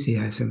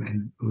enthusiasm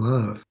and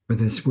love for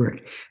this work.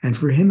 And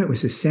for him, it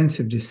was a sense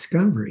of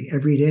discovery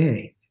every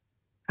day.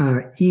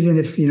 Even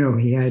if, he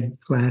had a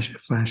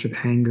flash of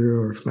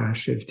anger or a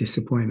flash of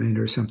disappointment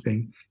or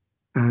something,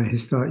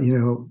 his thought,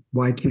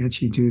 why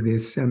can't you do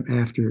this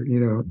after,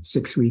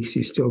 6 weeks,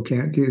 you still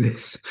can't do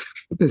this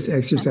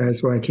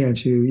exercise. Why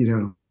can't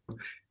you,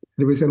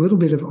 there was a little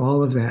bit of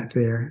all of that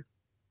there.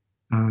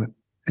 And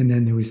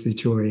then there was the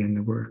joy in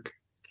the work.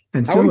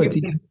 And so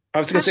I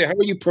was going to say, how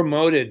were you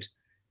promoted?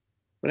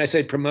 When I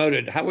say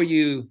promoted, how were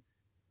you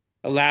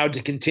allowed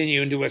to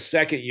continue into a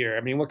second year?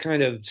 I mean, what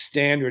kind of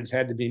standards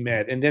had to be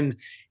met? And then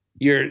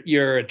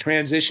your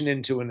transition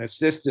into an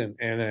assistant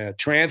and a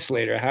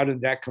translator, how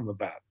did that come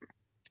about?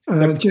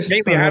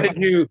 Maybe how did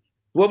you,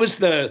 what was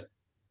the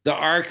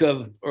arc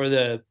of, or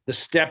the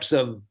steps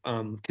of,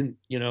 to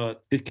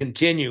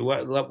continue?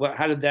 What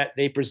how did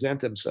they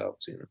present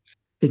themselves?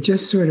 It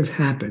just sort of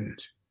happened.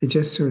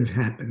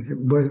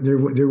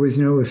 There was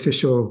no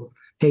official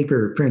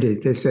paper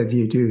printed that said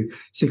you do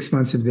 6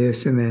 months of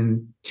this and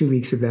then 2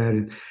 weeks of that.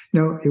 And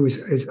no,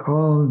 it's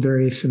all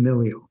very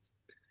familial,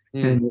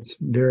 and it's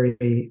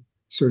very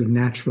sort of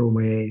natural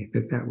way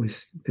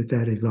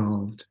that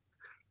evolved.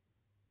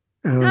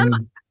 Tom,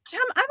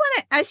 I want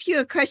to ask you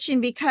a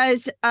question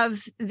because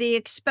of the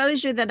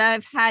exposure that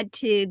I've had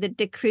to the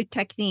Decru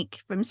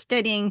technique from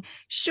studying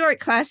short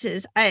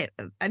classes. I've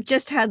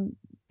just had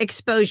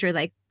exposure,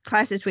 like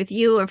classes with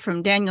you or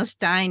from Daniel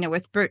Stein or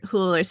with Bert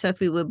Houle or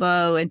Sophie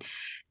Wibot,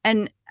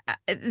 and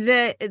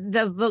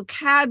the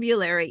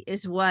vocabulary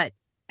is what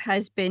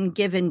has been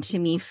given to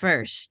me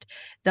first.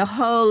 The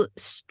whole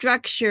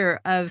structure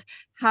of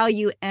how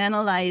you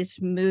analyze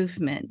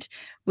movement,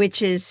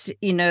 which is,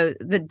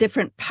 the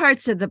different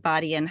parts of the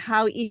body and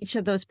how each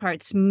of those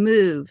parts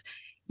move.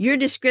 Your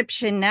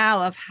description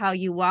now of how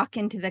you walk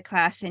into the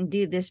class and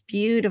do this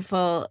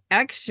beautiful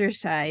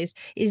exercise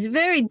is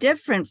very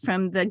different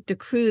from the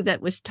Decru that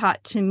was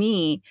taught to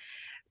me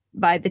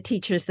by the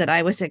teachers that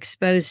I was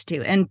exposed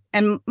to,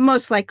 and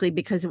most likely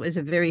because it was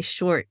a very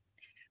short.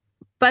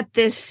 But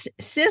this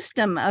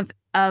system of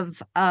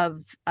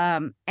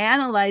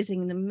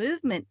analyzing the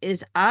movement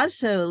is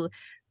also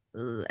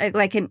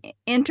like an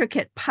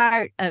intricate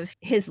part of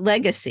his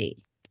legacy.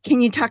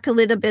 Can you talk a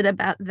little bit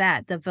about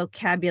that, the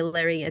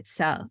vocabulary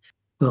itself?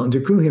 Well,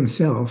 Decru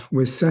himself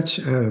was such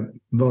a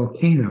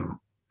volcano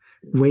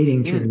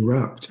waiting to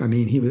erupt. I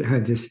mean, he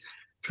had this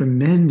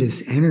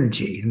tremendous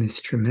energy and this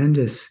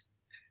tremendous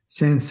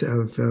sense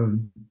of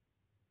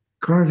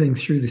carving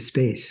through the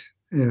space.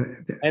 I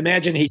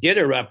imagine he did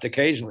erupt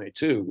occasionally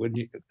too, wouldn't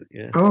you?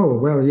 Yeah. Oh,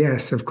 well,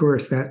 yes, of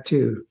course, that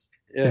too.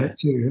 Yeah. That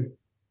too.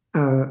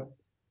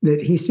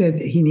 That he said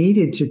he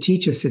needed to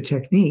teach us a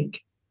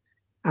technique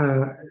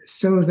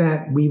so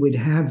that we would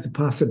have the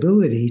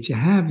possibility to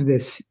have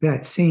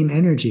that same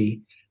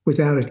energy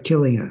without it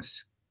killing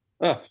us.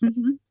 Oh.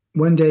 Mm-hmm.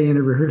 One day in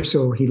a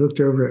rehearsal, he looked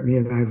over at me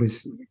and I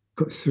was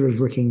sort of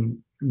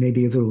looking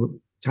maybe a little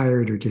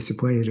tired or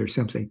disappointed or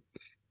something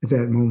at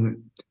that moment.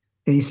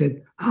 And he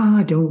said,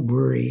 don't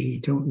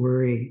worry.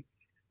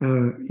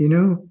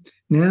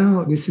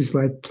 Now this is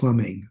like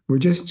plumbing. We're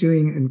just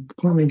doing, and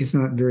plumbing is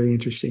not very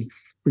interesting.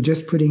 We're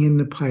just putting in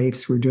the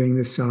pipes. We're doing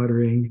the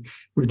soldering.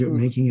 We're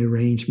making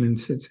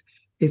arrangements.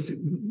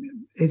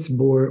 It's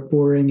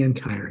boring and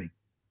tiring.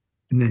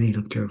 And then he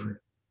looked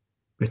over.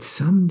 But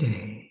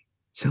someday,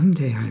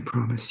 I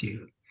promise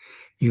you,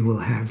 you will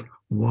have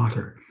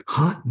water,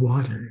 hot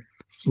water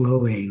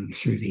flowing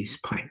through these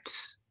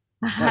pipes.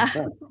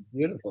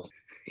 Beautiful.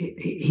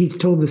 He's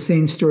told the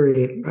same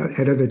story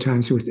at other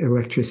times with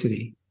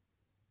electricity.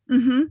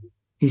 Mm-hmm.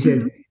 He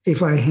said,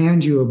 if I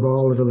hand you a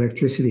ball of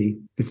electricity,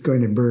 it's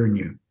going to burn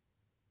you.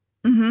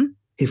 Mm-hmm.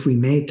 If we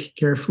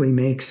carefully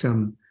make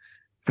some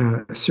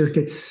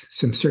circuits,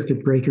 some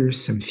circuit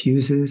breakers, some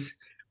fuses,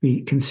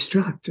 we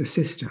construct a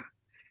system,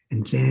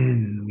 and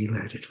then we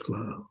let it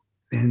flow.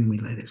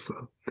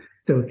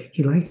 So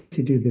he likes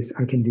to do this.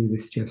 I can do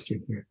this gesture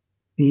here.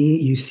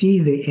 You see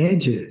the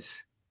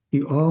edges.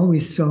 You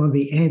always saw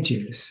the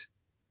edges,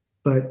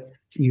 but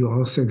you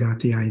also got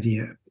the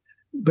idea.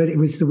 But it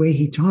was the way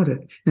he taught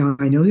it. Now,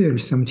 I know there are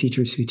some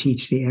teachers who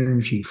teach the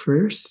energy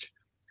first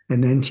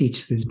and then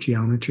teach the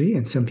geometry,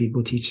 and some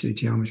people teach the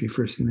geometry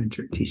first and then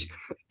teach.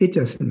 It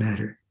doesn't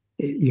matter.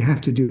 You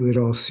have to do it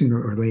all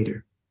sooner or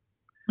later.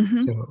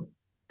 Mm-hmm. So,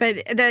 but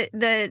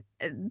the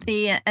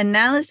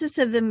analysis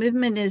of the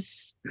movement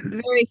is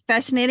very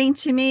fascinating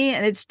to me,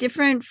 and it's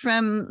different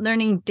from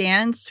learning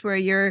dance, where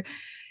you're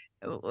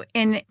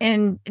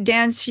in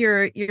dance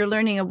you're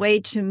learning a way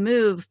to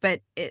move,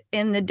 but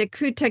in the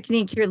Decru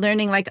technique you're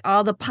learning like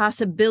all the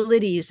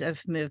possibilities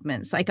of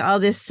movements, like all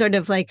this sort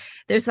of like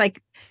there's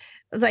like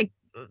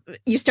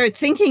you start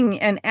thinking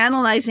and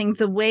analyzing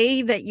the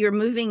way that you're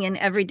moving in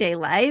everyday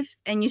life,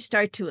 and you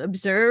start to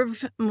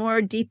observe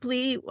more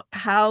deeply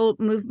how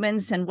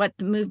movements and what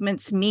the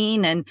movements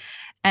mean,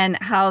 and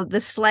how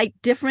the slight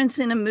difference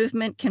in a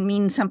movement can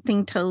mean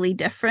something totally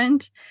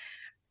different.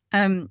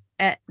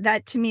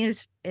 That to me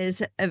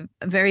is a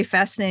very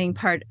fascinating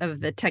part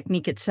of the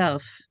technique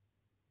itself.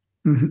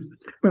 Mm-hmm.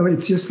 Well,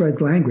 it's just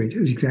like language.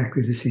 It's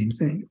exactly the same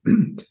thing.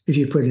 If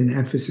you put an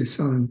emphasis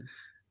on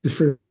the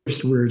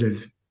first word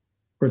of,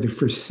 or the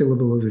first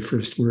syllable of the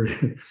first word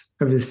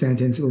of the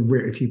sentence, or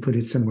where if you put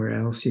it somewhere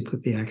else, you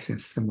put the accent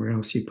somewhere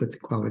else, you put the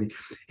quality,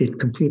 it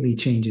completely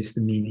changes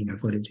the meaning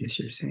of what it is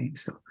you're saying.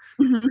 So,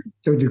 mm-hmm.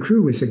 So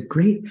Decru was a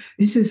great,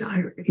 this is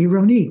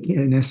ironic,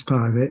 n'est-ce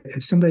pas,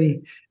 that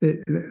somebody,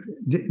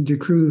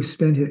 Decru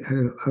spent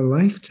a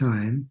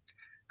lifetime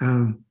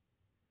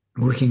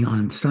working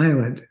on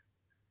silent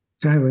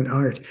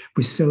art,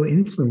 was so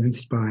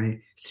influenced by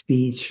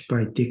speech,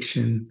 by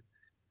diction,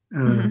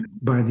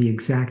 by the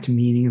exact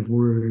meaning of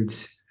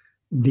words,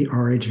 the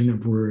origin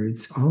of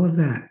words. All of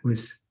that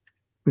was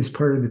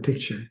part of the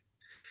picture.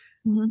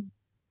 Mm-hmm.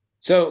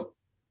 So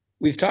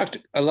we've talked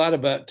a lot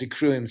about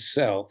Decru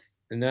himself,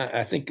 and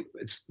I think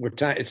it's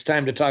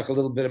time to talk a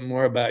little bit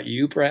more about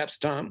you, perhaps,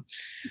 Tom.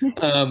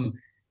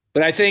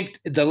 But I think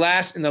in the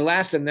last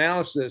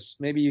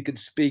analysis, maybe you could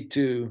speak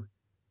to,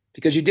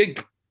 because you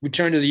did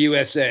return to the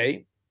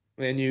USA,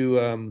 and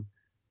you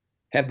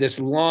have this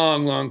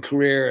long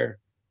career,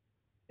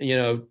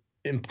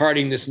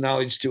 imparting this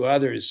knowledge to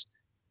others.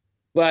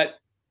 But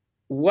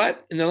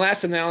what, in the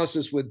last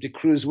analysis with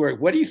Decru's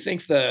work, what do you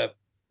think the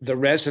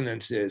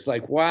resonance is?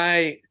 Like,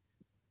 why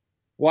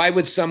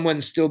would someone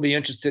still be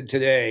interested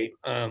today,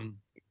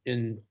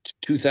 in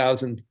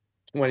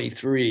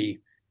 2023,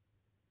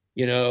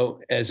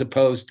 as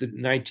opposed to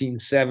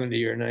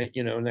 1970 or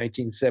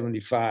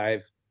 1975,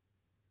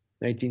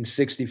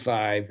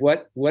 1965?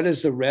 What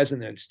is the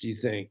resonance, do you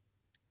think,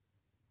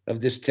 of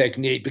this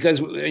technique?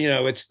 Because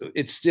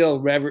it's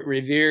still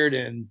revered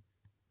and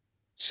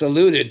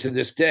saluted to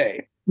this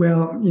day.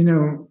 Well,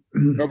 or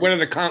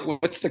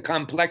what's the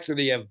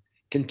complexity of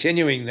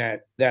continuing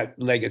that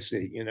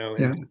legacy, in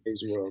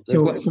today's world?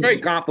 So it's very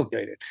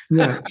complicated.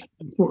 Yeah,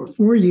 for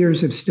 4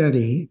 years of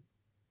study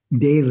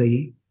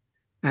daily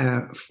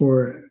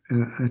for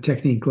a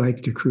technique like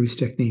Decru's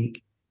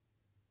technique,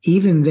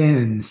 even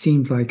then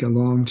seemed like a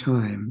long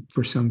time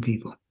for some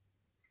people.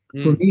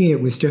 For me,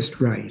 it was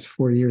just right.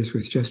 4 years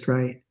was just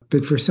right.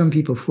 But for some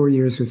people, 4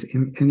 years was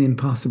an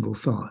impossible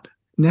thought.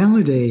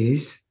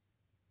 Nowadays,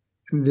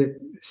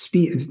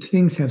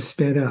 things have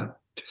sped up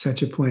to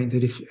such a point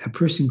that if a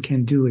person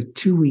can do a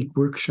 2-week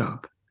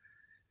workshop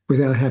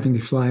without having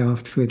to fly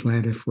off to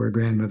Atlanta for a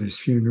grandmother's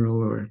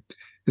funeral or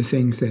the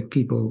things that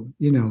people,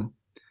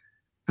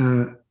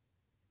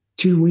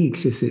 2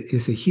 weeks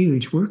is a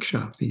huge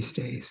workshop these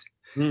days.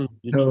 So,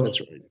 that's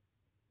right.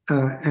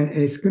 And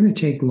it's going to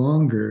take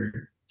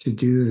longer to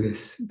do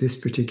this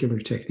particular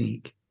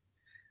technique.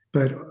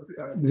 But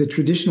the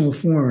traditional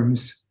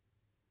forms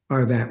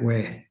are that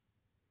way.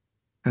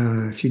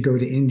 If you go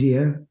to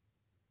India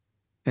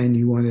and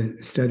you want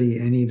to study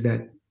any of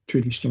that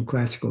traditional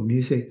classical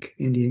music,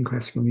 Indian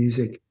classical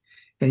music,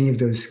 any of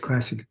those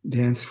classic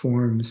dance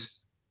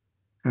forms,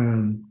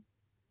 if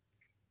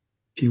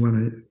you want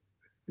to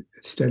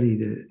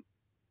study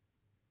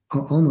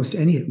almost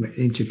any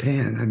in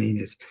Japan, I mean,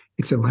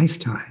 it's a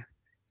lifetime.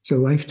 It's a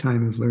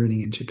lifetime of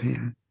learning in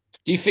Japan.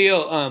 Do you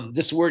feel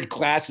this word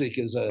classic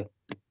is a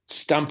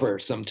stumper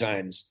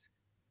sometimes?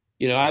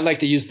 I like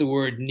to use the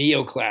word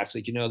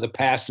neoclassic. The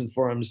past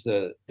informs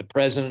the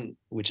present,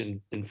 which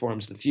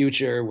informs the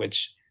future,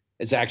 which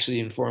is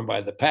actually informed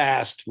by the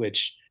past,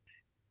 which,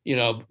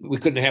 we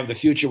couldn't have the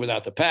future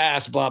without the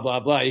past, blah, blah,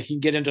 blah. You can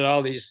get into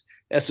all these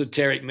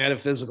esoteric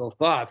metaphysical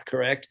thoughts,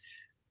 correct?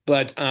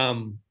 But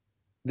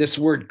this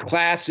word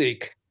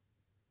classic,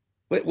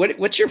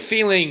 what's your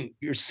feeling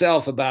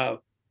yourself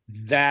about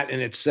that in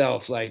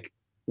itself? Like,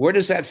 where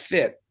does that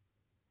fit?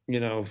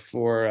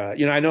 For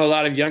I know a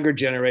lot of younger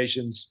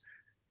generations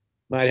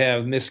might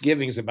have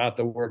misgivings about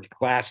the word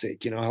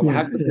classic. How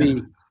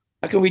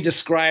can we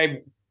describe?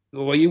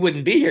 Well, you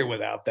wouldn't be here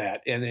without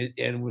that, and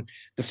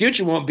the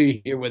future won't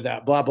be here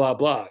without blah blah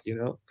blah.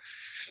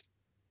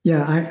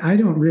 Yeah, I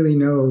don't really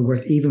know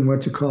what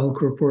to call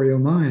corporeal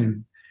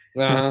mime.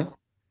 Uh-huh.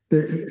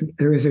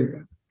 There was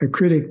a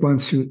critic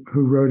once who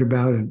wrote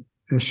about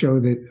a show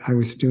that I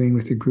was doing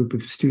with a group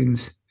of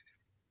students,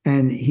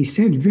 and he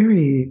said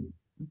very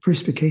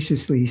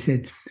perspicaciously, he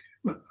said,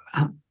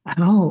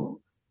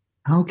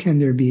 how can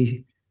there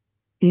be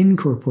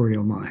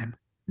incorporeal mime?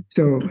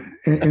 So,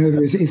 in other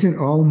words, isn't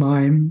all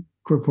mime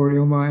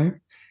corporeal mime?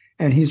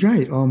 And he's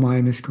right, all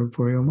mime is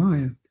corporeal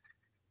mime.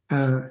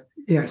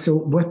 So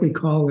what we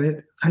call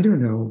it, I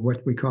don't know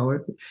what we call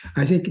it.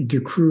 I think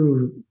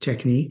Decru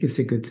technique is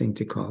a good thing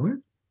to call it.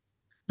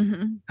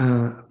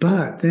 Mhm.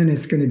 But then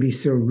it's going to be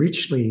so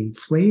richly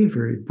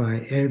flavored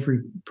by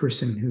every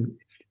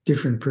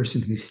different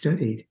person who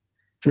studied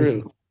with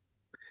it. True.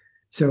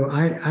 So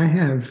I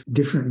have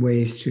different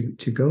ways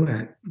to go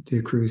at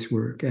the cruise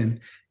work, and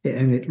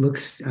it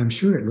looks, I'm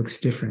sure it looks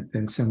different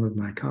than some of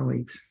my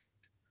colleagues.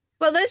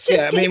 Well, let's Yeah,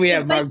 just I mean, we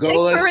have let's take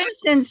for Margolis.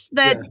 instance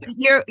that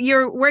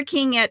you're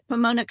working at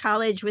Pomona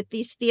College with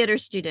these theater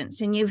students,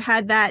 and you've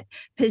had that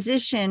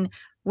position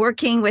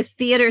working with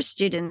theater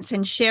students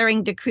and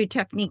sharing the crew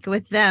technique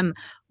with them.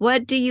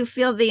 What do you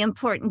feel the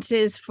importance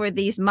is for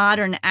these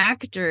modern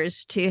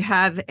actors to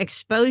have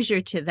exposure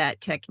to that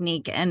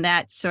technique and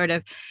that sort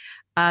of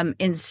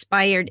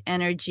inspired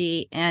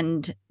energy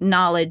and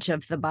knowledge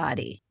of the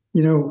body?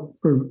 You know,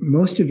 for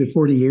most of the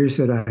 40 years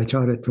that I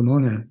taught at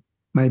Pomona,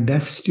 my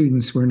best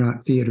students were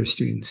not theater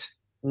students.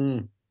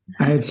 Mm.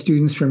 I had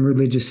students from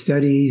religious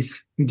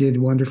studies who did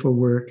wonderful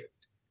work,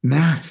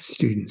 math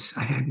students.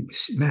 I had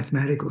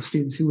mathematical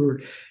students who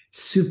were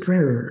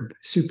superb,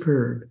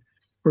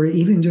 or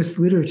even just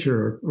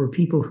literature or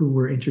people who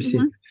were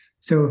interested. Mhm.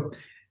 So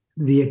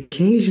the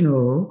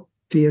occasional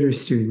theater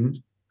student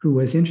who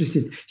was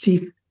interested,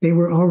 see, they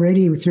were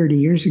already 30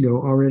 years ago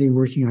already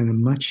working on a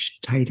much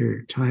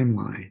tighter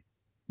timeline.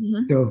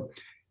 Mhm. So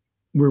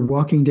we're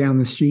walking down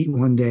the street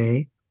one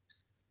day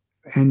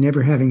and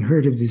never having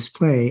heard of this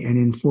play, and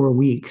in 4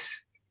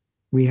 weeks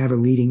we have a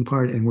leading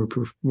part and we're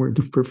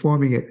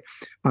performing it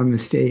on the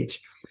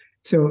stage.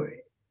 So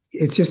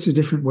it's just a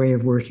different way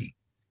of working,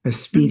 a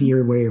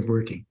speedier way of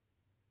working.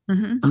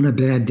 Mhm. On a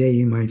bad day,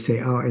 you might say,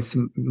 oh, it's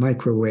a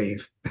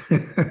microwave.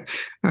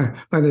 On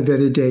a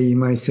better day, you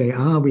might say,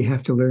 we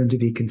have to learn to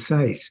be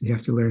concise. We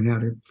have to learn how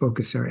to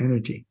focus our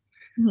energy.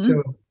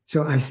 Mhm.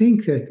 So I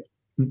think that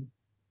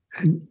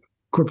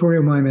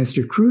corporeal mime, as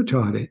the crew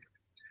taught it,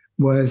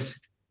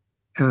 was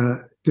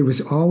there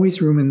was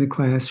always room in the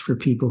class for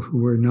people who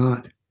were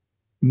not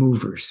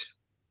movers,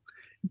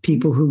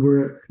 people who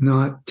were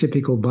not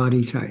typical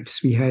body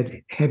types. We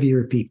had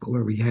heavier people,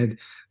 or we had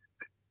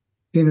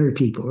thinner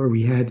people, or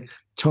we had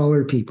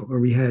taller people, or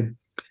we had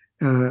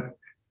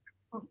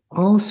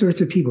all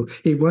sorts of people.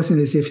 It wasn't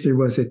as if there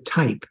was a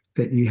type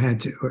that you had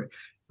to, or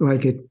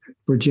like it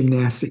for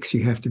gymnastics,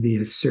 you have to be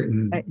a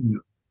certain. Right.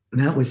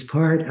 That was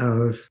part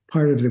of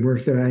the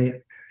work that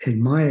I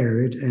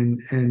admired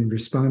and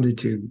responded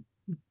to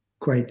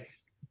quite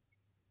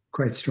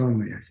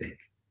strongly, I think.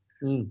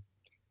 Mm.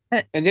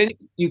 And then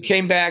you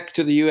came back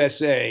to the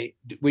USA.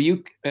 Were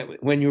you,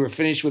 when you were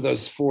finished with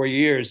those 4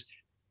 years,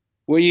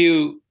 were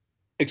you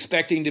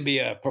expecting to be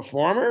a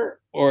performer,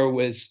 or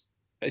was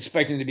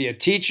expecting to be a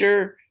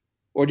teacher,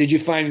 or did you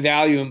find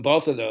value in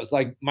both of those?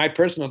 Like, my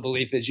personal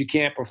belief is you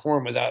can't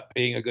perform without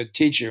being a good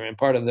teacher, and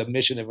part of the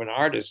mission of an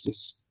artist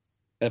is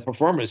a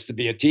performer is to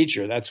be a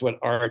teacher. That's what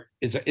art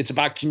is. It's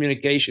about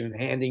communication and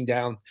handing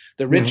down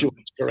the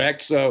rituals,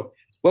 correct? So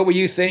what were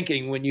you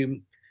thinking when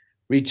you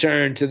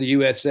returned to the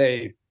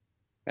USA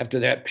after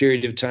that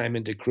period of time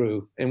into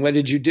crew, and what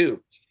did you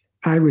do?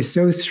 I was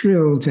so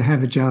thrilled to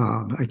have a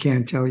job. I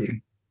can't tell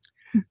you.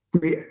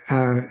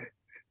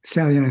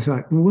 Sally and I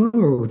thought,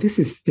 whoa,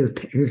 they're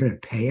going to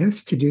pay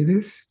us to do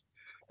this.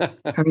 I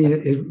mean,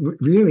 it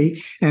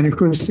really, and of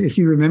course, if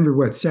you remember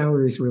what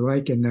salaries were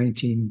like in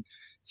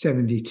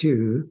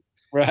 1972,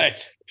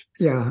 Right.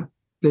 yeah,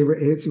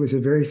 it was a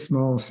very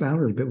small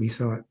salary, but we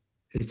thought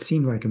it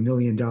seemed like $1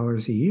 million a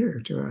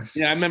year to us.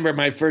 Yeah, I remember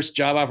my first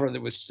job offer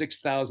that was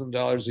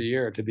 $6,000 a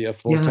year to be a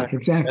full time. Yeah,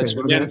 exactly.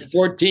 Well, then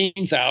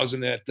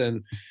 14,000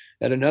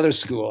 at another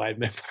school I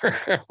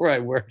remember where I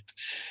worked.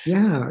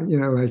 Yeah,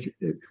 like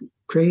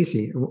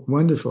crazy,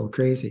 wonderful,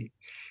 crazy.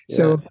 Yeah.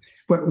 So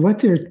what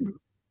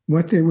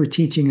they were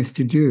teaching us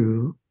to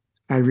do,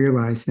 I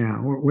realize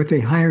now, what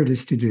they hired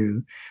us to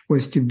do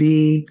was to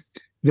be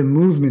the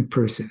movement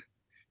person.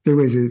 There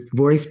was a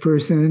voice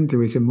person, there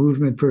was a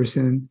movement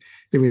person,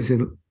 there was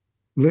a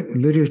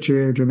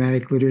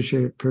dramatic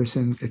literature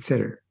person,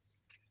 etc.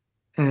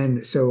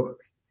 And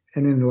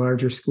in the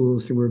larger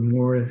schools, there were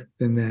more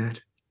than that.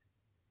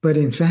 But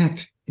in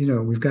fact,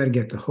 we've got to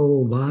get the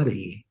whole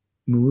body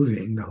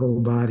moving, the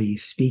whole body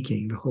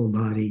speaking, the whole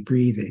body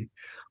breathing.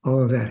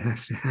 All of that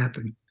has to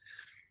happen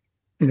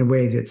in a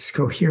way that's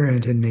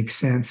coherent and makes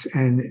sense.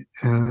 And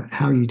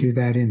how you do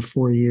that in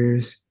 4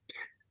 years,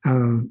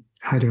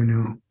 I don't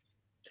know.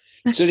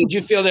 So did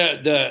you feel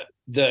that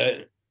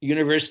the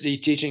university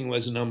teaching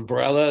was an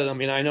umbrella? I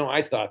mean, I know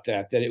I thought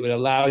that it would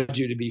allow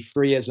you to be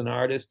free as an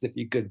artist if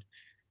you could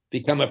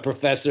become a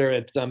professor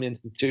at some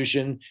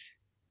institution.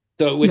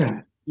 So which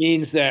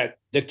means that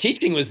the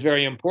teaching was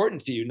very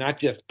important to you,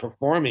 not just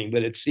performing,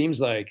 but it seems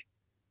like,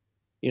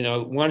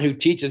 one who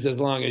teaches as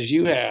long as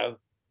you have,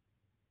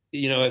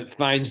 it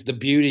finds the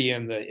beauty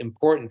and the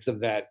importance of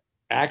that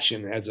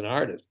action as an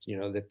artist,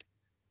 that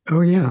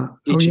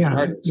teaching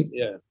artists.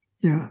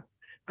 Yeah.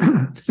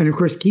 And of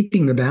course,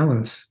 keeping the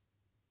balance.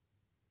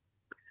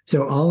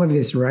 So all of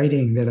this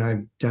writing that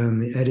I've done,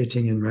 the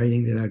editing and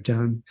writing that I've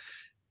done,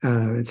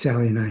 that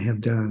Sally and I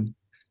have done,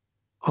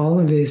 all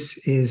of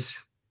this is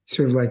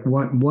sort of like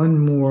one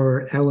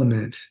more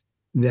element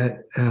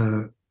that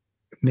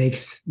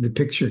makes the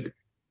picture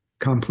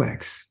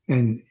complex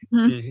and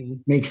Mhm.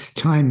 makes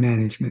time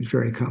management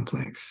very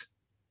complex.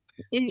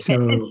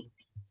 So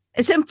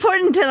it's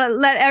important to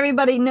let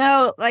everybody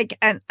know, like,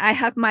 and I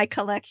have my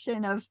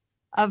collection of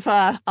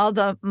all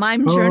the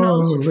mime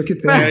journals. Look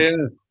at that.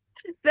 Yeah.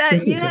 That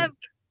Look you at have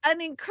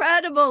an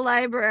incredible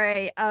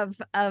library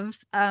of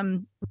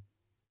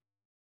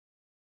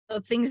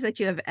things that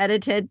you have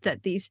edited,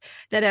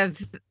 that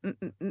have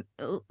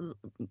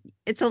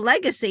it's a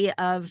legacy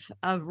of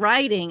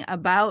writing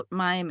about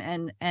mime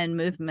and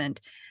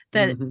movement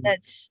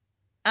that's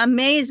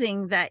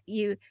amazing. That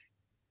you,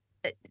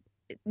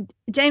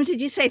 James, did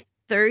you say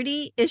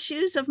 30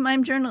 issues of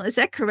Mime Journal? Is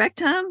that correct,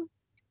 Tom?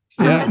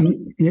 Yeah,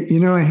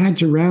 I had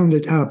to round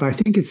it up. I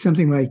think it's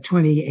something like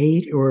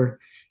 28, or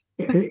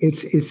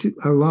it's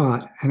a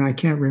lot, and I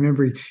can't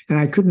remember, and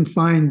I couldn't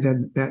find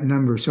that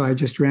number, so I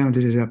just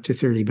rounded it up to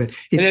 30. But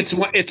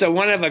it's a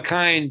one of a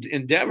kind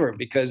endeavor,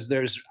 because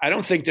I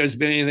don't think there's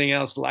been anything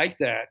else like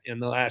that in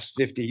the last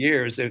 50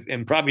 years,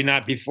 and probably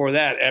not before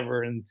that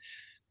ever in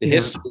the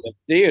history of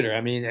theater.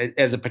 I mean,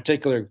 as a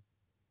particular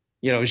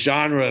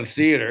genre of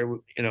theater,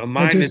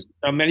 mime is,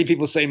 many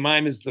people say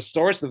mime is the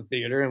source of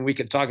theater, and we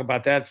could talk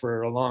about that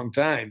for a long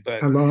time.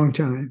 But a long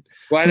time,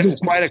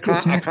 quite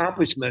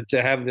accomplishment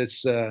to have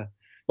this.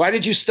 Why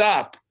did you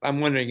stop? I'm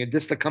wondering,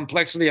 just the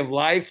complexity of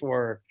life,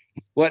 or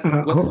what?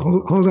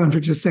 Hold on for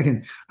just a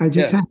second. I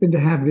just happen to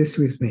have this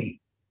with me.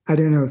 I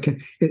don't know.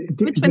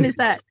 Which one is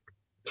that?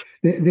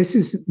 This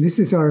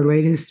is our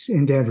latest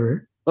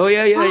endeavor. Oh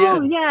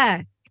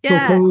yeah.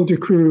 Coco de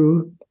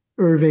Crew,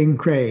 Irving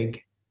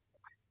Craig.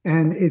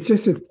 And it's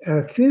just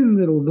a thin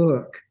little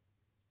book.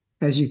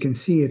 As you can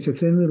see, it's a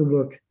thin little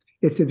book.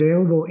 It's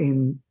available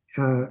in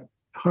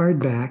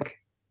hardback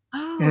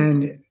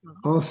and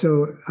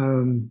also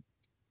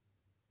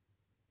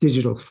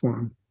digital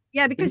form.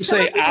 Yeah, because you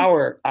say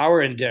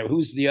our endeavor.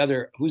 Who's the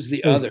other?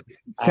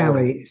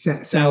 Sally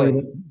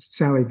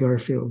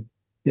Garfield.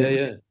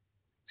 Yeah.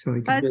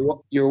 Sally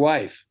Garfield. Your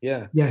wife.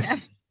 Yeah.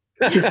 Yes.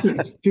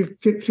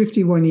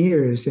 51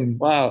 years and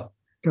wow,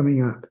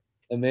 coming up.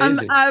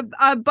 Amazing.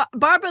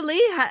 Barbara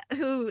Lee,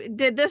 who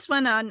did this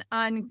one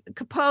on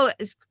Capot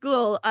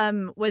School,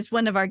 was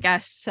one of our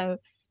guests. So,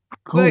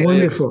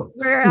 wonderful!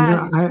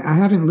 I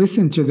haven't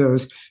listened to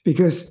those,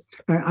 because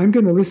I'm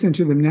going to listen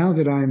to them now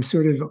that I'm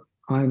sort of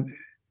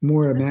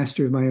more a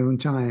master of my own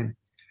time.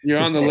 You're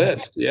on the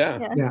list, yeah.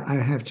 I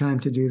have time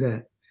to do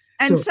that.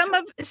 And some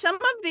of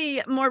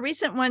the more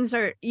recent ones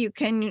you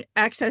can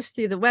access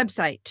through the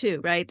website too,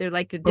 right? They're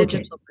like the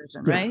digital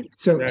version, right?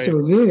 So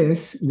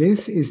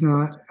this is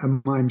not a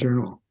mime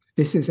journal.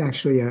 This is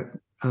actually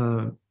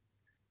a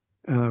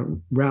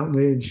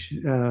Routledge,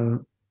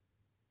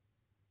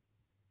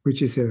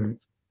 which is a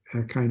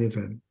kind of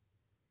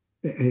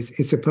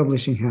it's a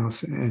publishing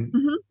house, and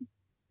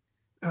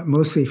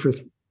mostly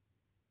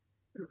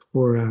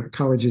for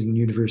colleges and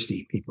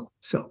university people.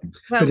 So,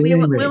 well,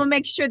 we'll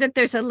make sure that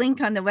there's a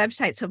link on the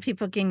website so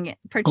people can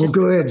purchase. Oh,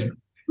 good.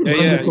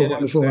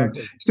 Wonderful.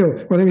 Exactly.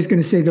 So what I was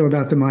going to say, though,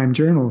 about the mime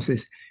journals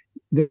is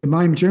the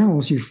mime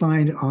journals you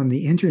find on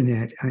the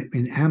internet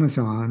in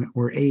Amazon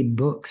or Abe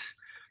Books,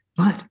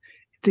 but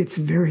it's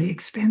very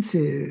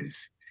expensive.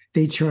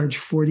 They charge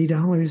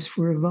 $40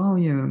 for a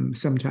volume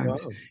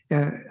sometimes.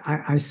 Wow.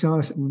 I saw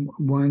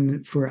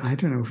one for, I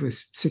don't know if it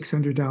was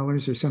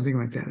 $600 or something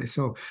like that. I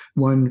saw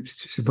one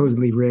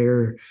supposedly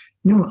rare.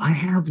 No, I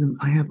have them.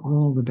 I have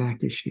all the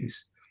back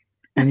issues.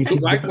 And if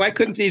why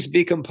couldn't these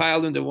be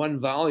compiled into one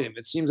volume?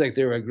 It seems like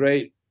they're a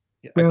great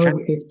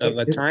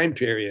time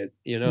period,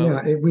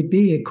 Yeah, it would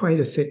be quite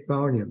a thick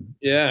volume.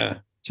 Yeah.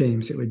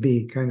 James, it would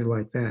be kind of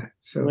like that.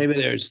 So maybe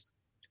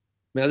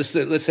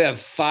let's have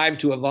 5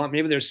 to a volume.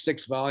 Maybe there's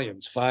 6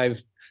 volumes. 5,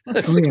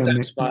 6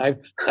 times 5.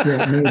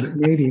 Yeah,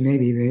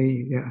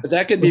 maybe. Yeah. But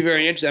that could be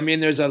very interesting. I mean,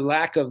 there's a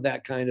lack of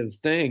that kind of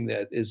thing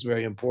that is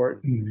very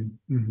important.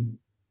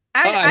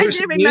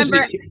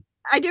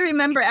 I do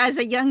remember as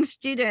a young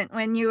student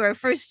when you were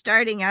first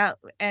starting out,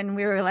 and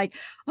we were like,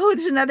 "Oh,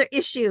 there's another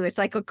issue." It's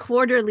like a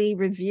quarterly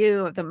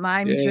review of the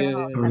Mime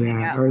Journal coming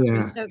out. Oh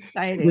yeah, so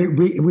exciting.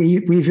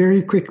 We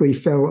very quickly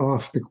fell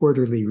off the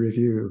quarterly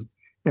review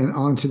and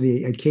onto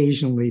the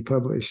occasionally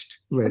published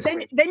list.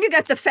 Then you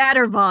got the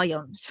fatter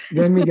volumes.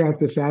 Then we got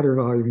the fatter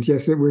volumes.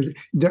 Yes, there were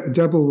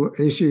double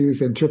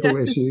issues and triple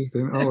issues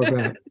and all of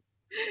that.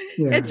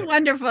 Yeah. It's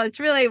wonderful. It's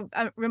really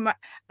a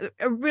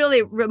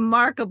really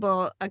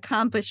remarkable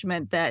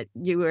accomplishment that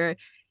you were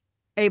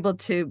able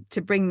to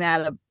bring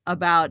that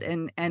about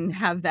and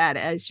have that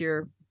as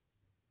your,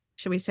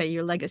 should we say,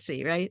 your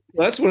legacy, right?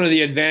 Well, that's one of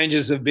the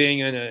advantages of being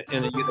in a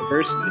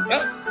university.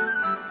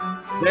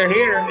 Oh, they're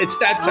here. It's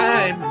that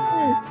time.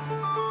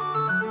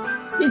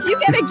 Did you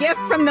get a gift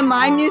from the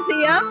Mime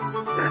Museum?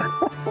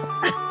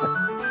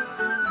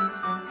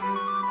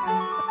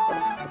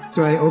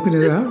 Do I open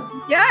it up?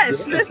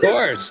 Yes, of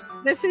course.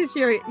 This is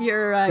your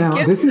now,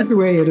 gift. This is the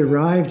way it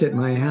arrived at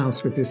my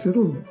house, with this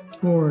little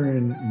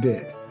torn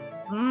bit.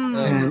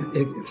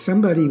 And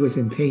somebody was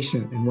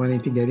impatient and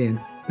wanting to get in,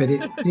 but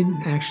it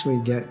didn't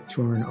actually get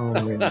torn all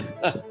the way in.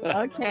 So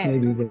okay.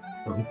 Maybe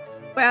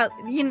Well,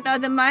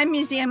 the Mime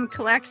Museum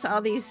collects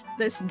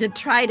this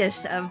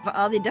detritus of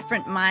all the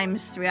different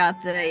mimes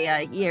throughout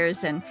the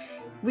years, and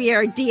we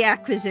are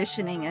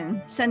deacquisitioning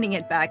and sending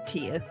it back to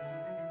you.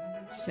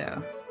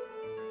 So.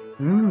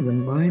 Oh, the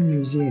Mime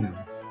Museum.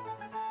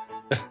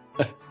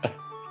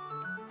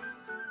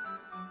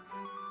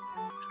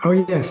 Oh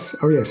yes,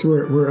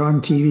 we're on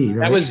TV,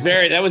 right?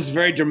 That was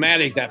very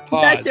dramatic. That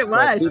pause. Yes, it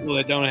was. People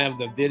that don't have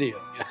the video.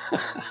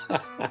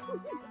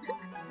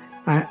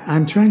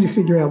 I'm trying to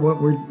figure out what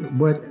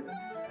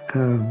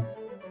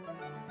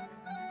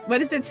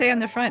does it say on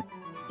the front?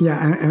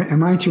 Yeah,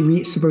 am I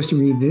supposed to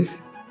read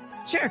this?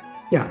 Sure.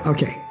 Yeah.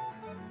 Okay.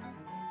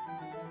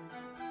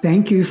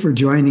 Thank you for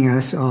joining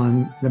us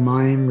on the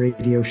Mime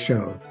Radio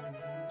Show.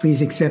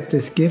 Please accept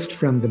this gift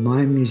from the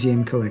Mime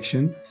Museum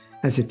collection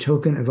as a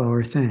token of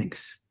our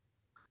thanks.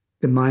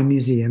 The Mime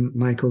Museum,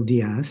 Michael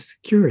Diaz,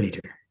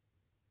 curator.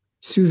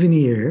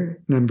 Souvenir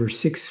number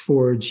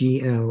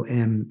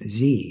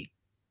 64GLMZ.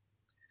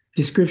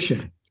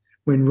 Description.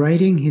 When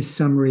writing his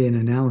summary and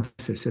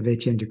analysis of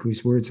Etienne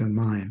Decroux' words on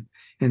mime,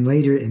 and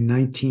later in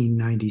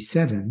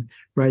 1997,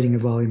 writing a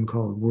volume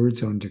called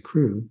Words on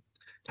Decroux,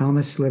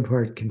 Thomas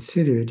Leabhart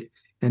considered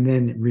and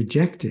then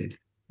rejected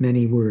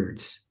many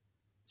words.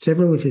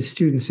 Several of his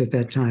students at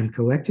that time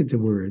collected the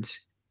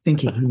words,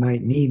 thinking he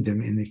might need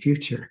them in the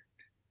future.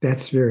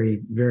 That's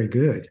very, very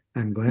good.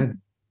 I'm glad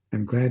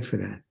for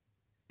that.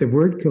 The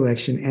word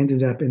collection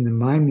ended up in the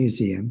Mime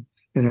Museum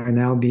and are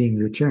now being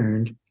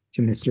returned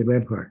to Mr.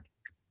 Leabhart.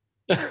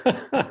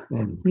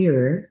 And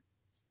here.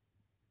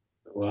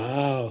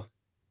 Wow.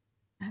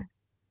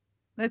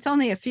 That's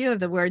only a few of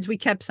the words. We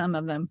kept some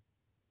of them.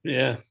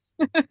 Yeah.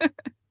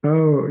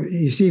 Oh,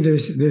 you see,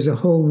 there's a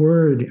whole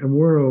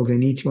world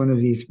in each one of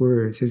these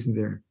words, isn't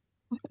there?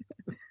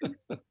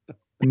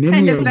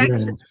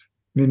 Mimeograph,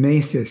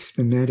 mimesis,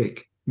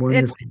 mimetic.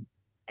 Wonderful.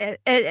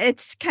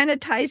 It's kind of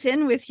ties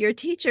in with your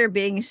teacher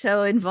being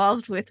so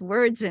involved with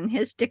words in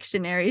his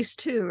dictionaries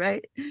too,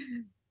 right?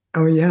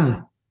 Oh,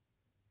 yeah.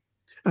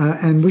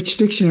 And which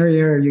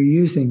dictionary are you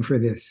using for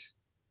this?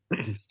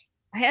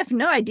 I have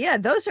no idea.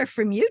 Those are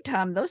from you,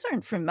 Tom. Those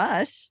aren't from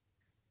us.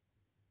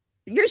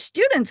 Your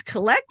students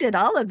collected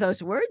all of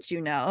those words,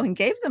 and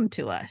gave them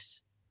to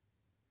us.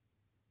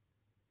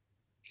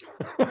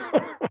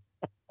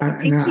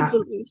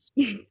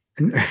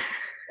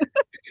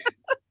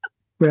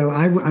 Well,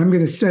 I'm going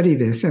to study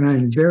this, and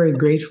I'm very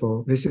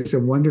grateful. This is a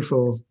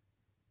wonderful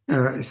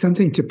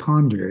something to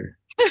ponder.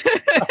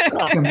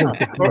 Something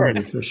to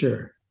ponder for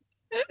sure.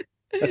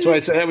 That's why I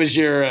said that was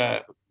your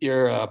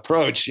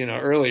approach,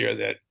 earlier,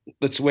 that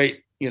let's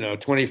wait,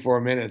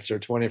 24 minutes or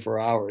 24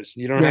 hours.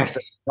 You don't have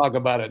to talk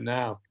about it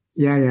now.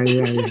 Yeah.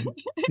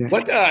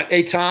 What,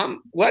 hey,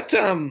 Tom,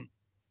 so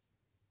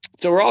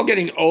we're all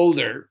getting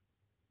older.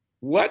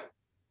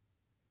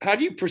 How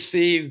do you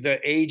perceive the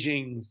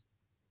aging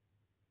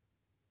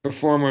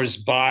performer's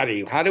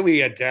body? How do we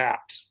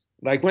adapt?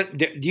 Like,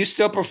 do you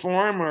still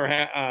perform,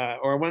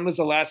 or when was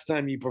the last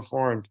time you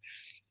performed?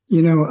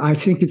 I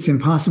think it's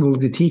impossible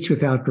to teach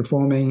without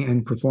performing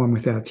and perform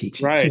without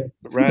teaching. Right.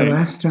 The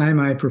last time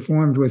I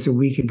performed was a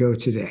week ago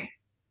today.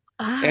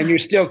 And you're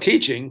still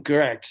teaching,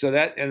 correct? So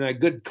and a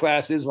good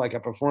class is like a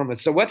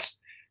performance. So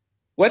what's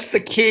the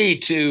key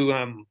to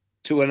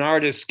an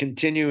artist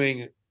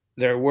continuing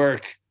their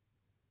work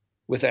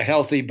with a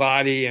healthy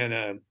body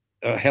and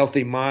a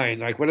healthy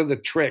mind? Like, what are the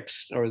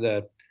tricks or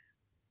the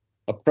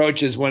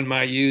approaches one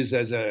might use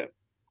as a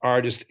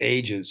artist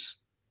ages?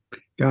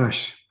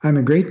 Gosh, I'm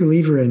a great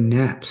believer in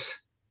naps.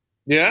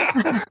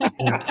 Yeah.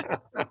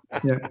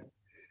 Yeah.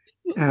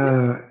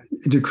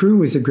 Decroux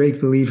was a great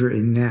believer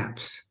in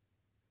naps.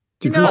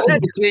 How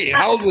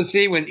old was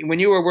he when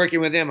you were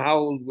working with him? How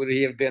old would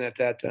he have been at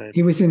that time?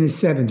 He was in his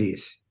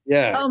 70s.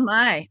 Yeah. Oh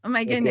my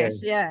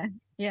goodness. Okay.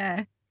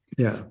 Yeah.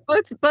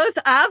 Both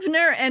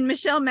Avner and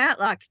Michelle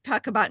Matlock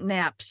talk about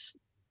naps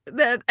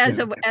as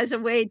a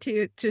way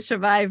to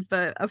survive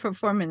a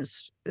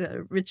performance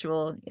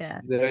ritual.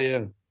 Yeah.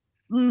 Yeah.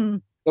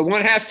 Mm. But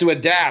one has to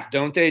adapt,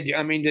 don't they?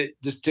 I mean,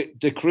 does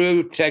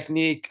Decroux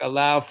technique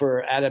allow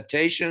for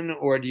adaptation,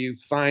 or do you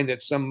find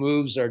that some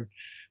moves are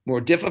more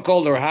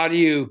difficult, or how do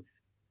you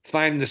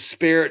find the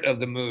spirit of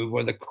the move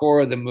or the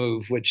core of the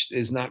move, which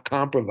is not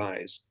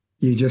compromised?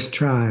 You just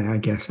try, I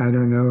guess. I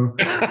don't know.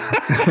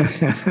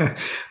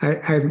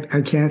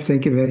 I can't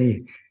think of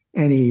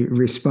any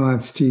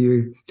response to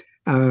you.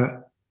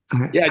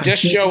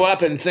 Just show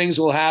up and things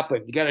will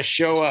happen. You got to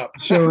show up.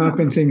 Show up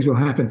and things will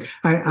happen.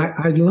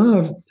 I'd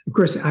love, of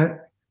course, I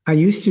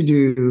used to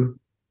do,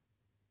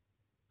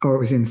 it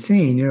was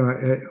insane,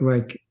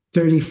 like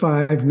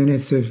 35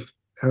 minutes of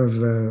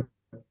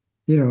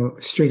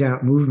straight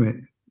out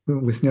movement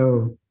with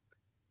no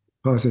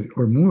pause,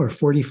 or more,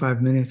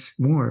 45 minutes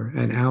more,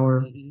 an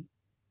hour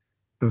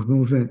of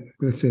movement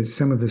with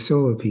some of the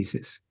solo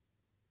pieces.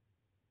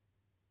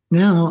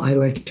 Now I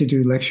like to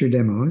do lecture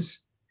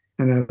demos.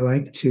 And I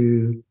like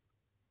to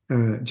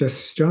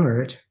just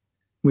start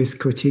with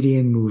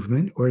quotidian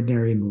movement,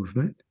 ordinary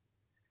movement,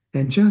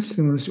 and just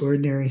the most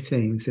ordinary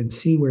things, and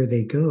see where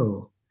they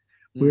go.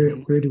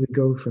 Where do we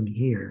go from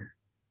here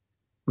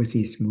with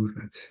these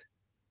movements?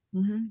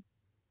 Mm-hmm.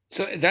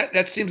 So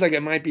that seems like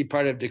it might be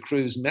part of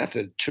Decreu's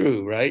method,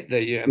 true, right? That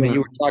I mean, Yeah. you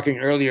were talking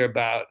earlier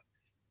about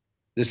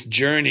this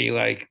journey,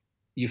 like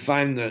you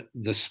find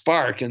the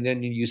spark and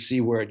then you see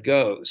where it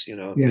goes.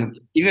 Yeah. It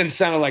even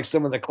sounded like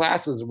some of the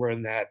classes were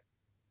in that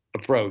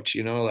approach.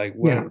 Like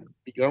where Yeah. are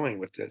we going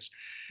with this?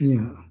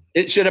 Yeah.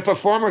 Should a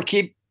performer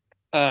keep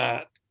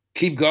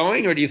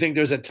going, or do you think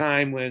there's a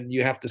time when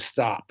you have to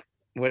stop?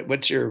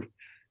 What's your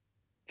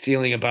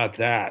feeling about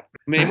that?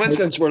 I mean, in one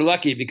sense, we're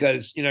lucky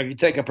because if you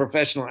take a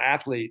professional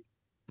athlete,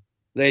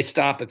 they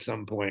stop at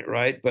some point,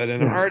 right? But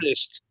an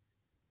artist,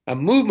 a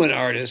movement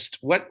artist,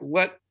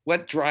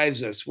 what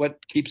drives us?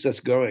 What keeps us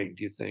going?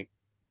 Do you think?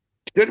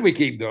 Should we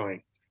keep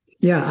going?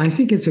 Yeah, I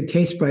think it's a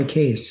case by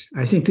case.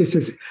 I think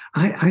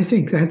I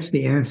think that's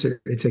the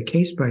answer. It's a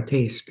case by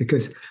case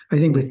because I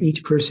think with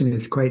each person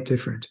it's quite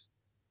different.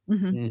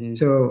 Mm-hmm.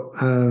 So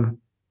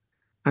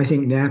I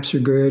think naps are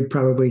good,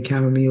 probably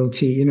chamomile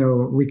tea.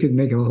 We could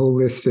make a whole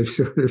list of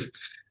sort of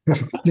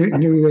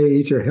new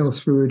age or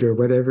health food or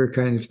whatever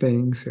kind of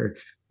things, or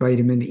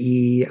vitamin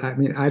E. I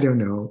mean, I don't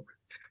know.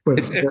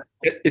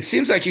 It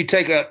seems like you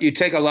take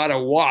a lot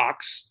of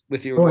walks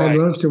with your I wife.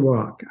 love to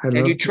walk.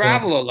 And you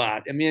travel a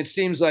lot. I mean, it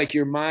seems like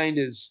your mind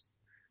is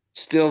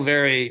still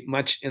very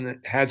much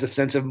has a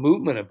sense of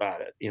movement about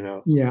it.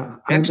 Yeah,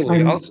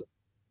 mentally also.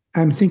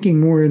 I'm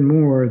thinking more and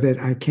more that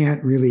I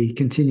can't really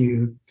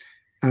continue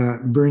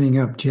burning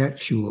up jet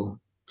fuel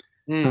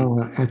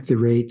at the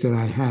rate that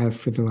I have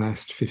for the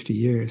last 50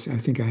 years. I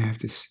think I have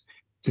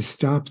to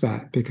stop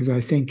that because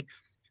I think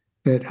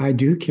that I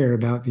do care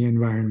about the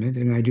environment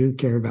and I do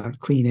care about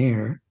clean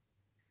air.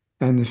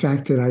 And the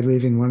fact that I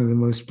live in one of the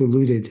most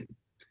polluted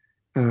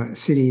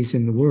cities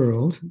in the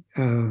world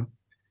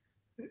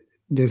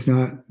does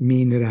not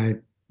mean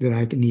that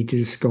I need to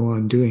just go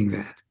on doing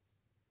that.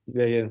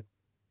 Yeah.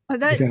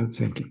 Without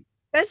thinking.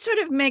 That sort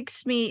of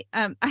makes me,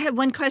 I had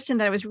one question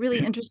that I was really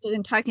interested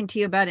in talking to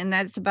you about, and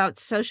that's about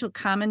social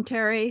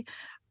commentary,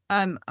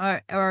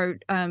 or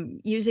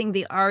using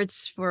the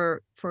arts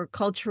for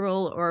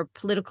cultural or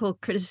political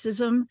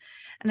criticism.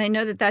 And I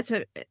know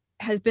that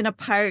has been a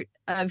part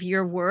of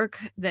your work,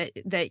 that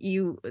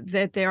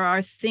there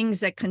are things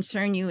that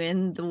concern you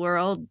in the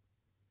world,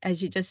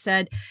 as you just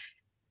said,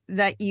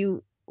 that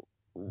you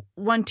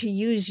want to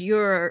use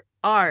your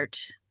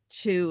art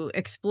to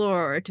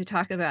explore or to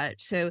talk about.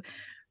 So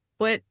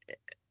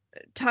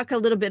talk a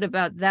little bit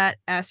about that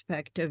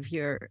aspect of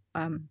your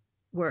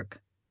work.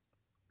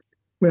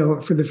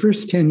 Well, for the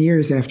first 10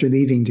 years after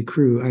leaving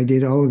Decreux, I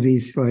did all of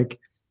these like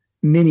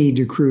mini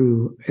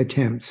Decreux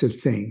attempts of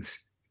things.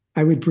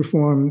 I would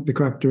perform The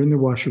Carpenter and the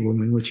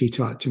Washerwoman, which he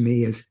taught to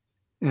me,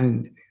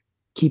 and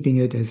keeping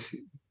it as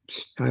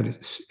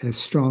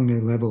strong a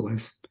level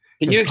as.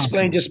 Can you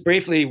explain just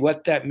briefly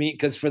what that means?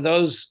 Because for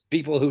those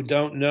people who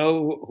don't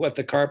know what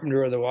The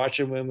Carpenter or the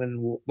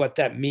Washerwoman, what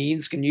that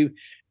means, can you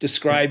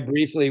describe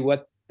briefly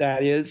what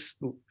that is?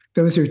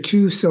 Those are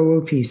two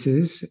solo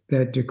pieces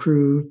that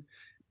Decreux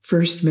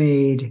first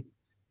made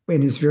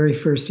in his very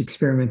first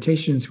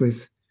experimentations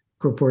with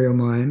corporeal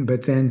mime,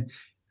 but then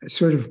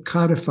sort of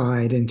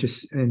codified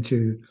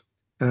into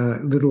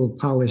little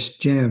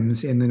polished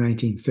gems in the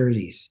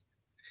 1930s,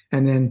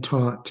 and then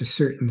taught to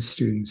certain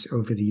students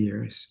over the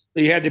years. So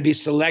you had to be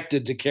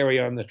selected to carry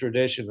on the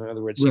tradition. In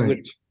other words,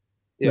 right.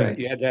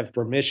 You had to have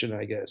permission,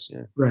 I guess.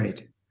 Yeah.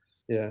 Right.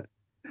 Yeah.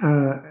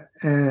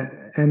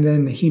 And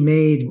then he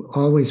made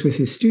always with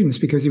his students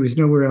because there was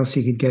nowhere else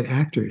he could get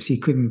actors. He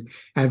couldn't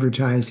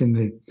advertise in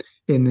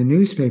the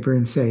newspaper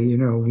and say,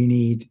 we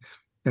need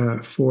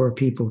 4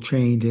 people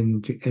trained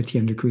in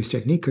Etienne Decreu's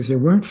technique, because there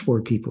weren't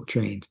 4 people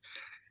trained.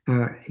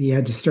 He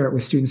had to start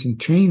with students and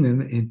train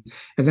them,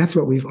 and that's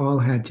what we've all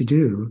had to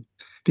do,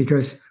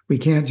 because we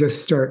can't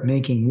just start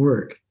making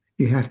work.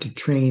 You have to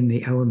train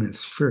the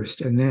elements first,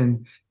 and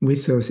then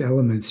with those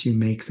elements, you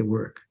make the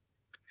work.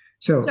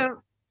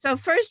 So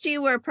first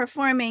you were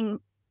performing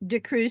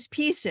Decreu's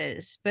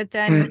pieces, but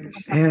then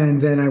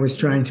and then I was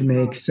trying to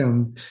make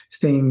some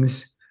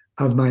things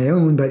of my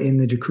own, but in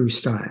the Decreux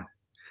style.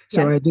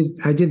 So yes.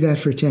 I did that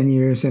for 10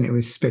 years, and it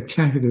was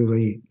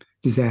spectacularly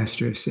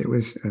disastrous. It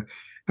was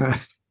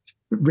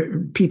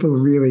people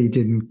really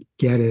didn't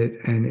get it,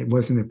 and it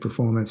wasn't a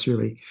performance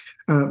really.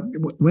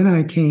 When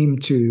I came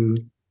to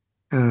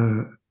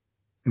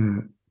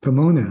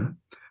Pomona,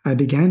 I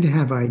began to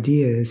have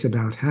ideas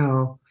about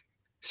how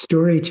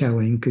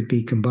storytelling could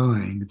be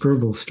combined,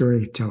 verbal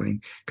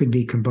storytelling could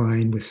be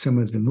combined with some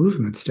of the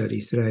movement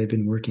studies that I had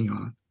been working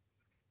on.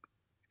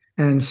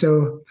 And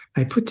so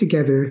I put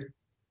together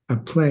a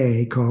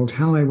play called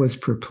How I Was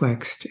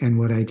Perplexed and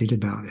What I Did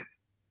About It.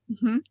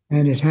 Mm-hmm.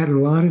 And it had a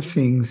lot of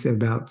things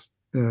about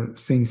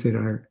things that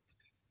are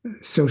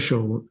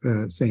social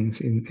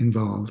things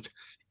involved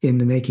in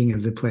the making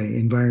of the play,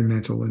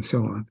 environmental and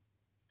so on.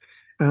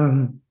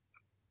 And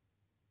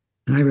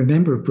I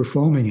remember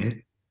performing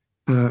it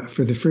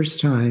for the first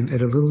time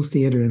at a little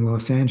theater in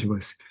Los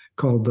Angeles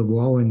called the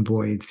Wall and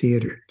Boyd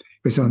Theater.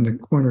 It was on the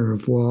corner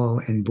of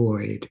Wall and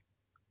Boyd.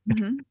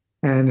 Mm-hmm.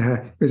 And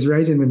it was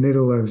right in the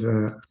middle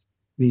of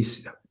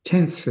these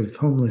tents of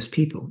homeless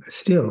people.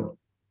 Still,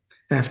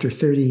 after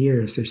 30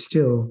 years, there's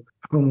still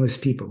homeless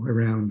people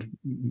around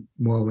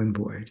Wall and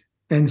Boyd.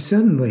 And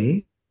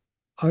suddenly,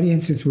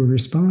 audiences were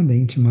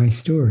responding to my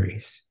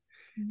stories,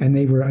 and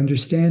they were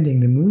understanding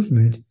the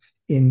movement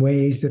in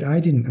ways that I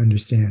didn't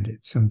understand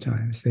it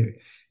sometimes.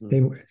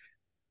 They were,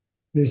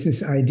 there's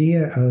this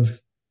idea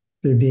of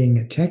there being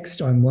a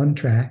text on one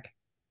track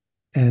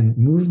and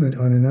movement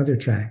on another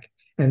track.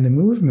 And the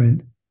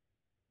movement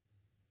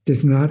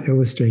does not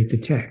illustrate the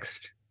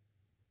text.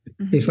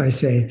 Mm-hmm. If I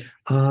say,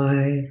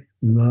 I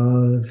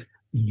love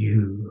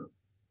you,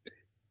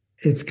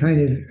 it's kind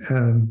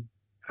of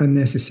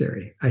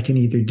unnecessary. I can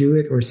either do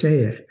it or say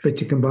it, but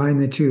to combine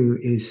the two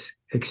is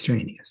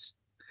extraneous.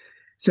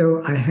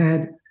 So I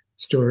had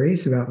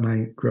stories about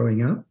my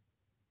growing up,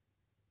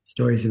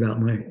 stories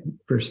about my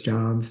first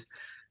jobs,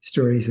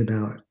 stories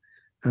about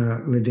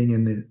living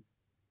in the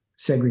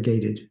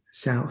segregated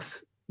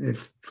South of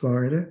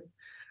Florida.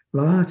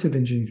 Lots of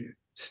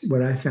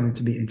what I found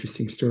to be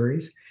interesting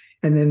stories.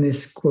 And then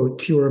this, quote,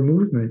 pure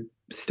movement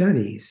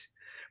studies,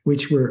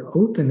 which were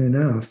open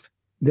enough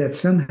that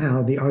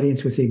somehow the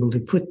audience was able to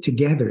put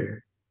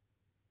together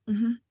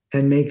mm-hmm.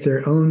 and make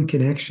their own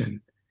connection.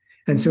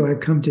 And mm-hmm. so I've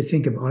come to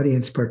think of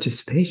audience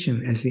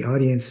participation as the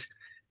audience,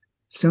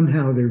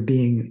 somehow there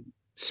being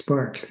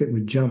sparks that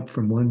would jump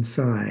from one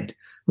side,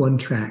 one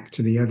track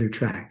to the other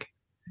track,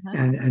 uh-huh.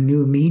 and a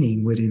new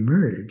meaning would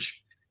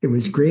emerge. It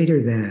was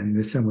greater than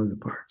the sum of the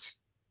parts.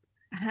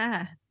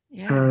 Uh-huh.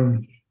 Yeah.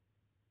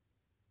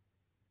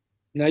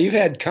 Now you've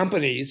had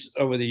companies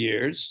over the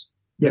years.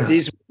 Yeah.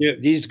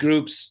 These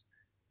groups,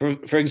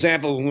 for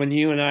example, when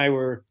you and I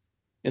were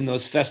in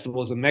those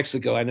festivals in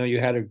Mexico, I know you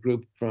had a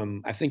group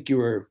from, I think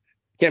can't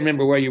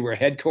remember where you were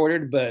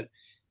headquartered, but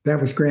that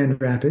was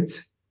Grand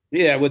Rapids.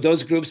 Yeah, would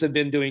those groups have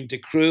been doing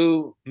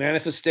DeCrew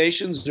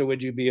manifestations, or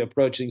would you be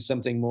approaching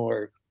something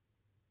more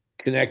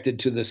connected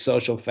to the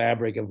social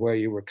fabric of where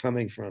you were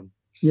coming from?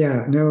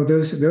 Yeah, no,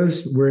 those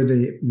were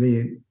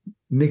the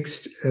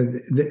mixed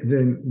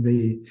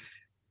the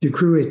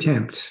DeCrew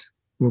attempts,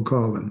 we'll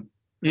call them.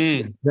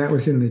 Mm. That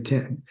was in the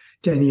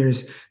 10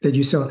 years that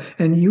you saw.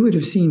 And you would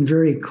have seen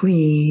very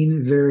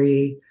clean,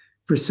 very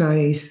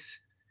precise,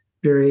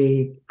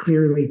 very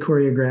clearly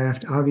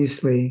choreographed,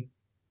 obviously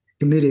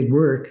committed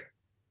work,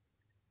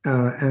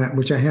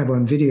 which I have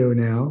on video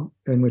now,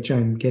 and which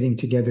I'm getting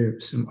together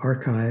some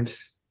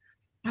archives,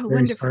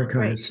 various archives,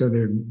 great. So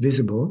they're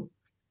visible.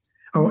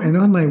 Oh, and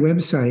on my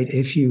website,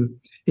 if you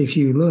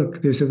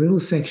look, there's a little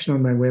section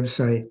on my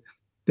website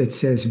that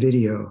says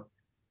video.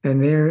 And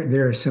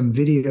there are some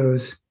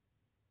videos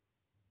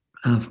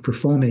of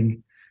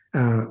performing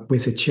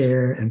with a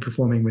chair and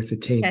performing with a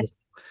table, yes.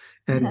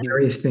 and mm-hmm.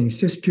 various things,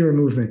 just pure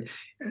movement.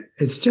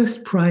 It's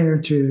just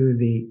prior to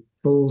the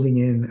folding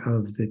in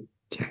of the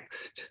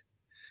text,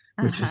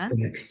 which uh-huh. is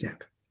the next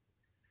step.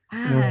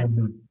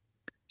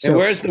 So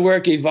where's the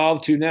work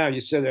evolved to now? You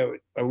said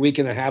a week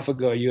and a half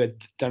ago you had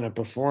done a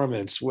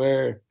performance.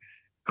 Where?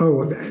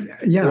 Oh,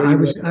 yeah, I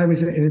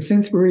was in a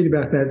sense worried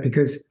about that,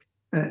 because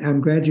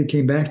I'm glad you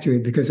came back to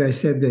it, because I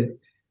said that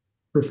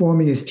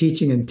performing is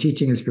teaching and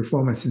teaching is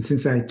performance. And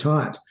since I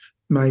taught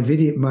my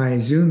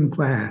Zoom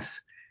class,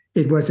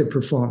 it was a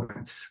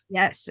performance.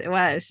 Yes, it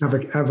was. Of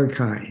a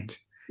kind.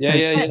 Yeah,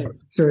 yeah.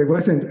 So it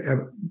wasn't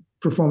a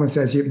performance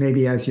as you're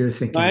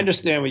thinking. I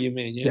understand what you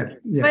mean. Yeah.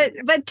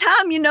 But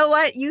Tom, you know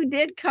what? You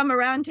did come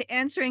around to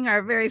answering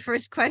our very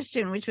first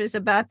question, which was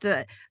about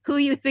who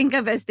you think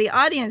of as the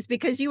audience,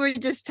 because you were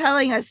just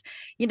telling us,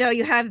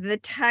 you have the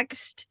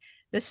text,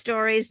 the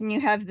stories, and you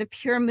have the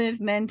pure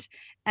movement,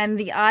 and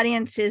the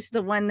audience is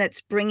the one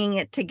that's bringing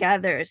it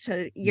together.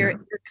 So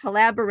your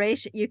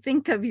collaboration, you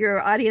think of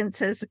your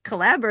audience as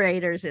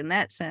collaborators in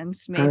that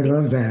sense. Maybe. I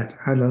love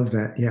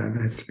that. Yeah,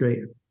 that's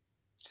great.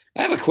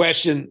 I have a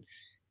question.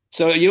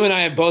 So you and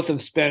I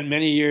have spent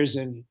many years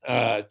in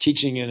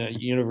teaching in a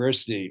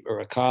university or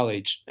a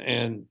college.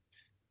 And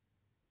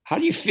how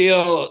do you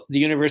feel the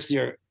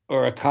university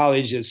or a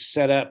college is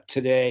set up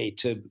today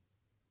to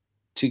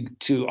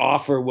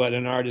offer what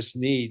an artist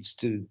needs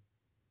to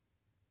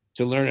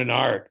learn an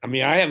art? I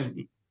mean, I have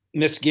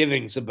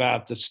misgivings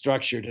about the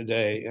structure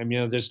today. I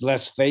mean, there's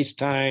less face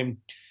time.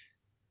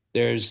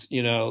 There's,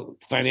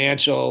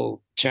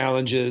 financial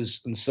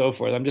challenges and so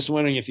forth. I'm just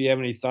wondering if you have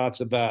any thoughts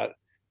about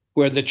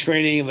where the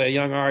training of a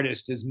young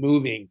artist is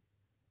moving.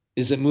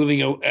 Is it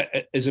moving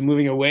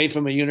away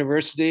from a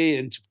university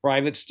into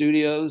private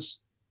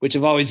studios, which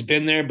have always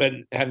been there, but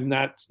have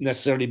not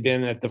necessarily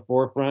been at the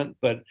forefront?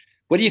 But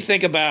what do you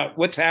think about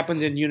what's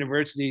happened in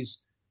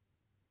universities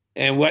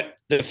and what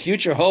the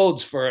future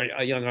holds for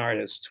a young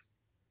artist?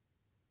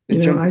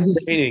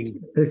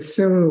 It's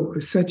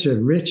such a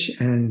rich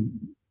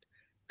and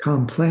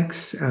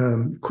complex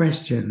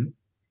question.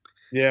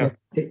 Yeah.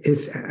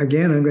 It's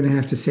again, I'm going to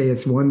have to say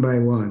it's one by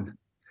one.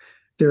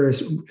 There are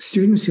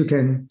students who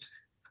can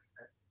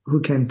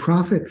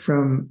profit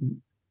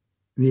from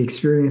the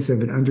experience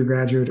of an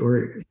undergraduate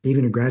or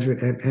even a graduate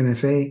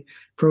MFA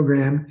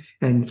program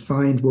and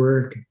find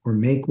work or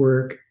make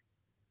work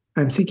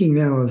I'm thinking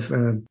now of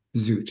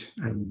Zoot.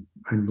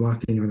 I'm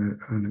blocking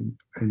on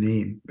a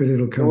name, but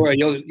it'll Don't come. worry,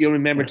 you'll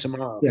remember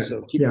tomorrow. Yeah, So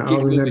yeah. keep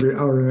I'll moving. remember.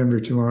 I'll remember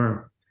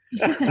tomorrow.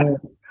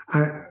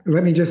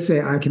 Let me just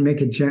say, I can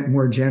make it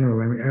more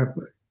general. I mean,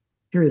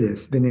 here it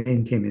is. The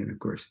name came in, of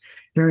course.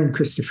 Karen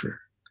Christopher,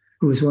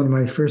 who was one of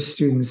my first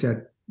students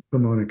at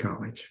Pomona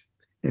College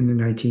in the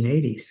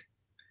 1980s.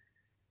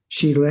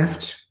 She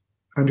left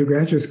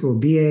undergraduate school,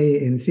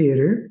 BA in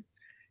theater,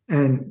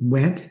 and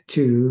went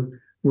to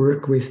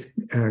work with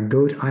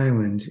Goat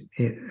Island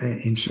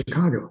in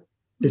Chicago.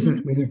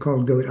 Isn't it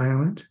called Goat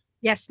Island?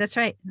 Yes, that's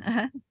right.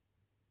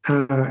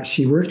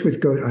 She worked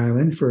with Goat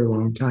Island for a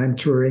long time,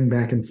 touring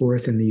back and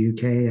forth in the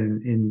UK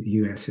and in the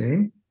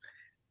USA.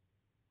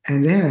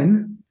 And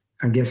then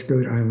I guess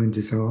Goat Island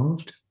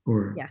dissolved,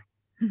 Yeah.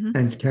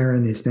 And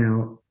Karen is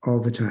now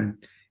all the time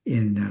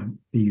in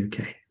the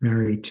UK,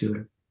 married to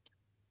a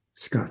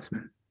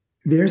Scotsman.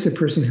 There's a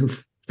person who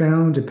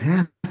found a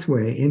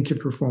pathway into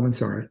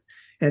performance art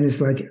and is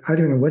like, I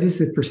don't know, what is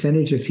the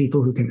percentage of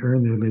people who can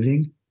earn their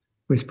living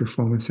with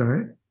performance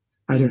art?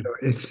 I don't know.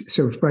 It's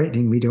so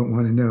frightening. We don't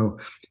want to know.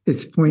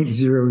 It's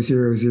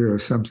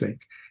 0.000 something.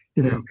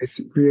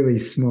 It's really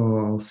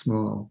small.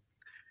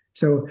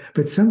 So,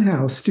 but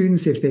somehow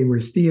students, if they were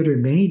theater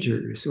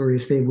majors or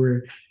if they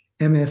were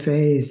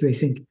MFAs, they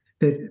think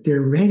that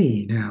they're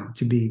ready now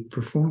to be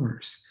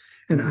performers.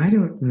 And I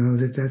don't know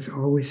that that's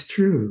always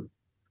true.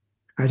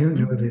 I don't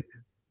know that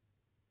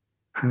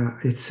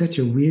it's such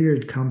a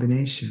weird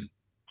combination.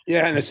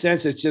 Yeah, in a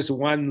sense, it's just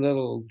one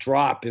little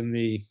drop in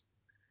the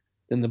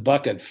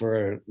bucket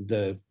for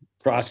the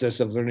process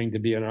of learning to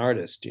be an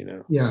artist.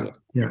 Yeah, So,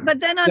 yeah. But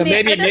then so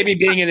maybe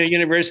being in a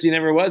university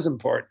never was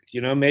important.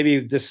 Maybe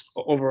this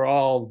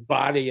overall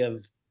body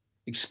of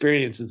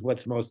experience is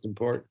what's most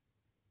important.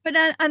 But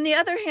on the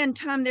other hand,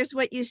 Tom, there's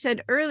what you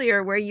said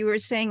earlier, where you were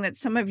saying that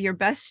some of your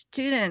best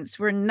students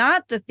were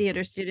not the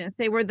theater students.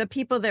 They were the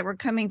people that were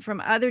coming from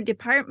other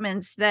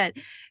departments that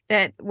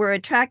were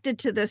attracted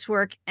to this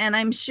work. And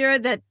I'm sure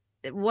that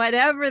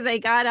whatever they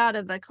got out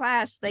of the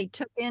class, they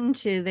took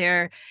into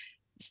their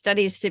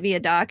studies to be a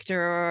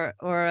doctor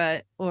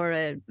or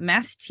a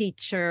math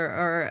teacher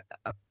or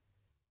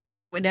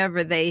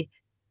whatever they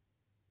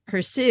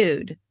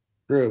pursued.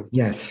 True.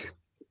 Yes.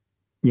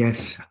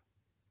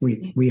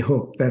 We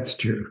hope that's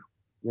true.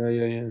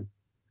 Yeah.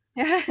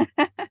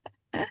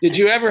 Did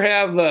you ever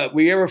have? Were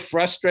you ever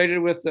frustrated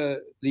with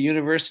the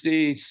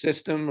university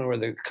system or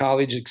the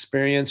college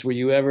experience? Were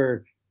you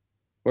ever,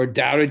 or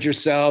doubted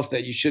yourself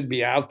that you should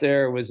be out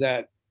there? Or was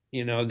that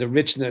the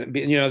richness?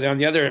 On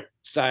the other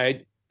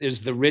side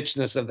is the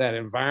richness of that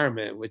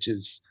environment, which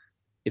is,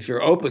 if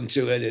you're open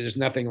to it, it is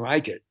nothing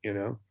like it.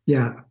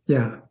 Yeah.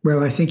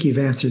 Well, I think you've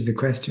answered the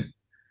question.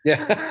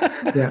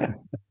 Yeah.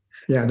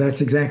 Yeah, that's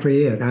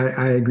exactly it.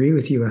 I agree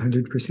with you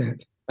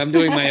 100%. I'm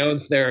doing my own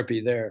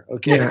therapy there.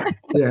 Okay.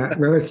 Yeah.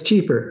 Well, it's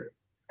cheaper.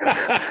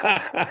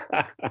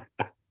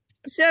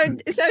 So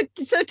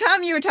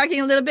Tom, you were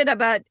talking a little bit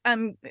about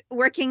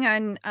working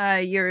on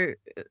your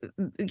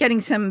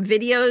getting some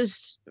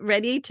videos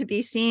ready to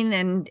be seen,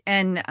 and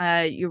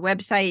your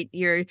website.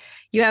 You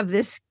have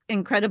this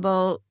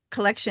incredible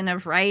collection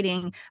of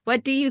writing.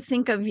 What do you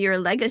think of your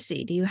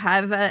legacy? Do you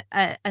have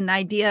an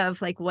idea of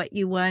like what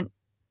you want,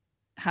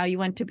 how you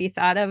want to be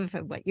thought of,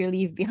 what you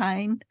leave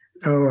behind?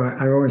 Oh,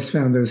 I always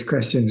found those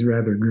questions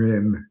rather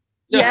grim.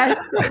 Yes,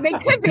 they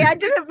could be. I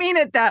didn't mean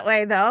it that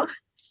way, though.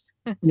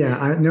 Yeah,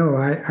 I know.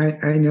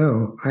 I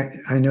know.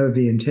 I know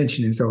the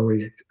intention is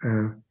always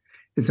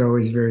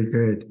very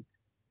good.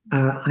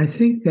 I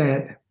think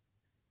that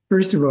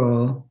first of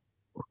all,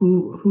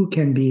 who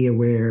can be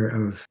aware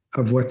of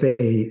what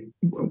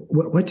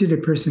did a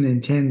person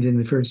intend in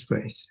the first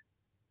place?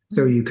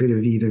 So you could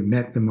have either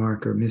met the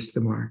mark or missed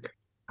the mark.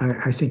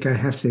 I think I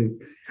have to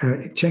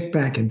check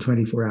back in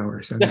 24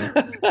 hours on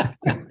that.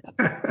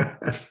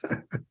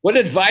 What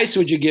advice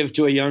would you give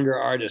to a younger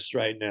artist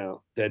right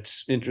now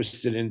that's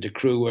interested in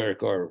decru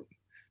work or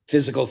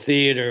physical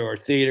theater or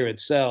theater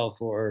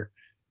itself? Or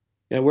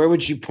where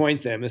would you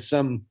point them? If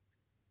some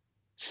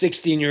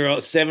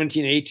 16-year-old,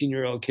 17,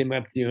 18-year-old came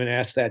up to you and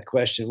asked that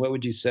question, what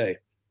would you say?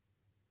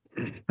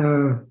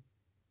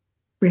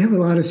 We have a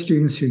lot of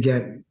students who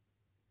get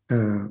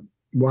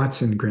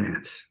Watson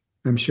grants.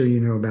 I'm sure you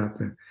know about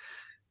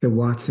the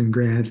Watson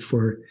grant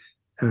for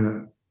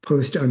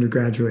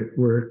post-undergraduate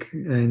work,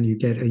 and you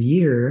get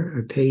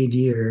a paid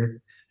year.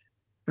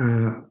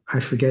 I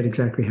forget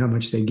exactly how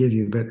much they give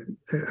you, but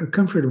a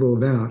comfortable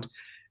amount.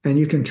 And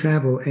you can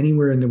travel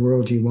anywhere in the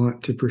world you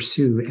want to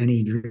pursue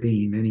any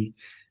dream, any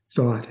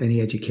thought,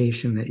 any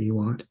education that you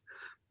want.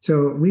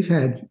 So we've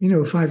had,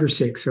 5 or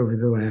 6 over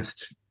the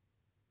last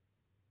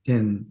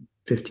 10,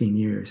 15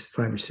 years,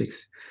 5 or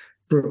 6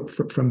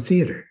 from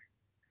theater.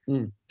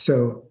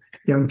 So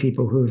young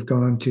people who have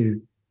gone to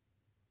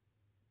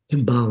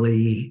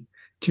Bali,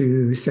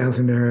 to South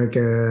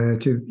America,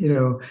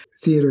 to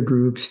theater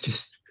groups,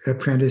 to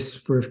apprentice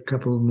for a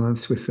couple of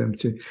months with them,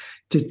 to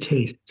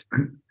taste,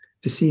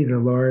 to see the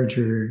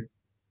larger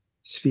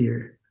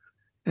sphere.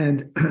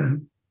 And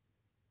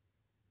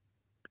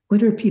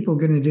what are people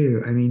going to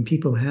do? I mean,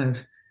 people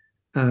have,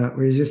 we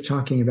were just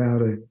talking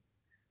about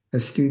a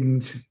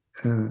student,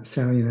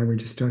 Sally and I were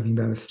just talking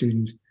about a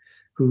student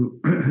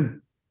who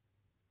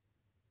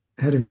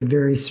had a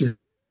very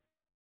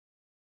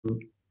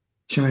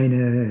China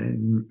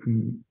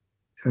and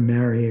a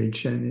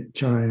marriage and a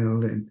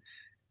child and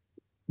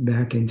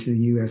back into the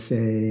USA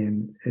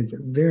and a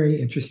very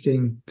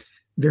interesting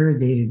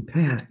variegated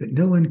path that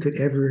no one could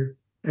ever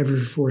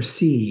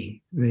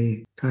foresee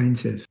the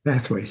kinds of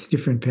pathways,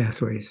 different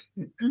pathways.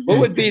 What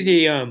would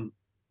be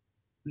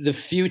the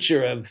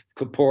future of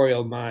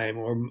corporeal mime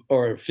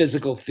or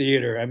physical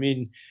theater? I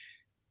mean,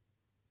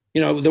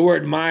 you know, the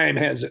word mime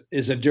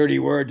is a dirty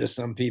word to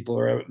some people,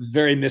 or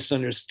very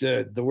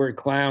misunderstood. The word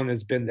clown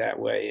has been that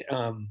way.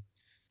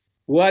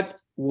 What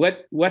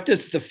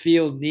does the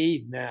field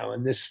need now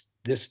in this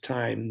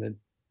time, the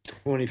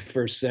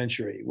 21st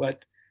century?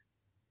 What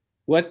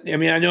I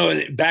mean, I know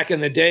back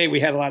in the day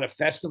we had a lot of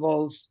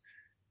festivals.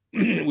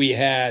 We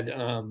had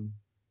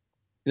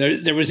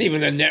there was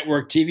even a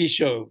network TV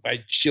show by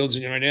Shields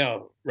and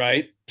Yarnell,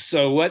 right?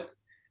 So what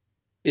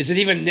is it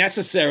even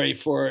necessary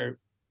for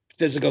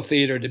physical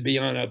theater to be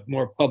on a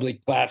more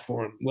public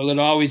platform? Will it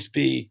always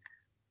be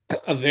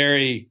a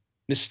very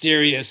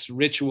mysterious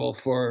ritual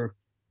for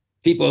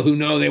people who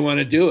know they want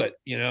to do it?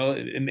 You know,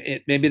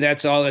 maybe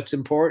that's all that's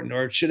important,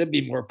 or should it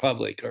be more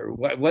public? Or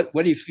what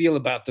do you feel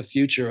about the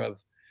future of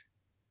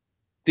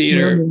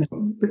theater?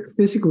 Well,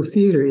 physical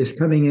theater is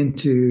coming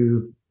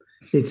into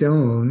its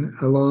own,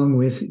 along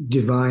with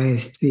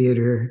devised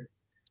theater,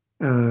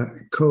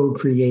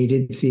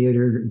 co-created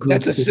theater.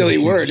 That's a silly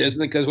theater. word, isn't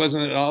it? Because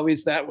wasn't it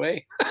always that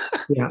way?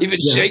 Yeah, Even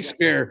yeah.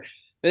 Shakespeare.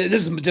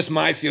 This is just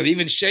my field.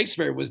 Even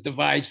Shakespeare was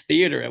devised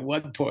theater at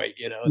one point,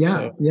 you know. Yeah,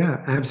 so.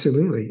 yeah,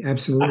 absolutely,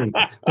 absolutely.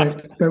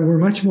 but we're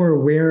much more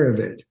aware of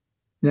it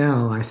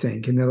now. I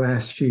think in the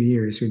last few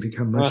years we've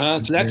become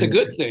much. So that's a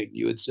good thing,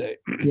 you would say.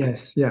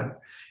 Yes, yeah.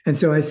 And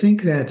so I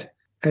think that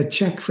a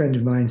Czech friend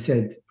of mine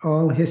said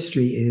all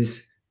history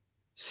is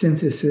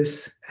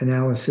synthesis,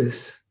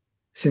 analysis,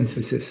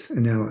 synthesis,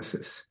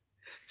 analysis.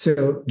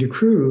 So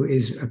Decroux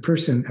is a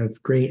person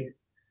of great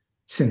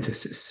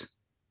synthesis,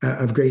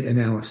 of great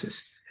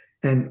analysis.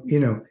 And, you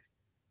know,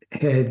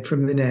 head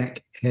from the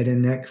neck, head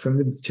and neck from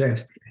the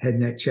chest, head,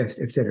 neck, chest,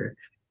 etc.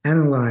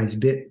 Analyze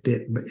bit by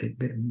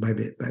bit by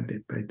bit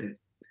by bit.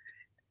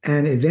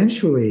 And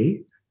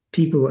eventually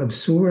people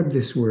absorb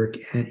this work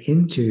and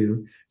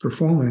into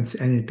performance,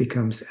 and it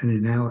becomes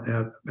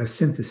a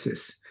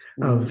synthesis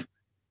of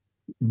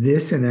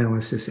this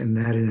analysis and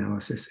that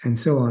analysis and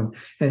so on.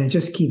 And it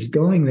just keeps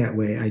going that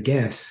way, I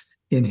guess,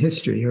 in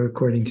history, or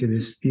according to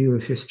this view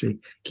of history,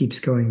 keeps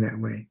going that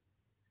way.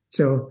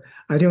 So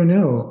I don't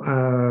know.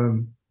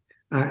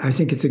 I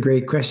think it's a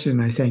great question.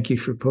 I thank you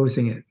for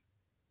posing it.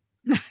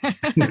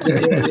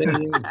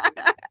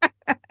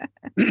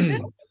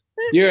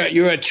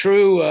 You're a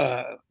true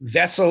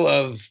vessel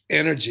of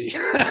energy.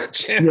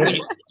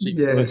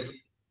 Yes.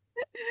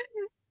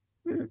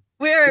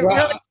 We're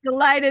really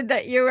delighted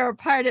that you are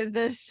part of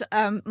this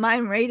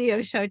Mime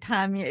radio show,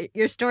 Tom.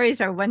 Your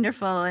stories are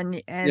wonderful,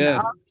 and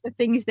all the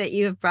things that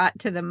you have brought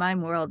to the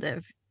mime world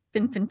have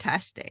been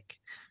fantastic.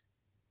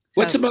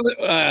 What's about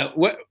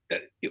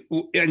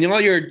in all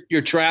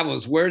your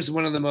travels? Where's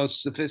one of the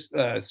most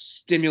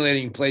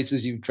stimulating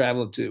places you've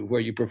traveled to,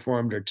 where you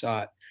performed or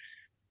taught?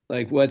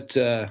 Like what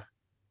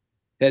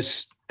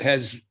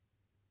has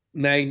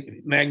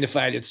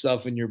magnified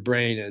itself in your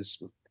brain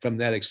as from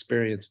that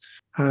experience?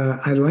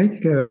 I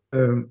like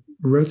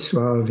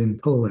Wrocław in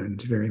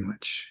Poland very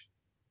much.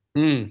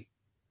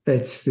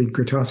 That's the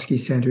Grotowski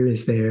Center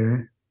is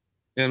there.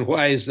 And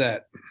why is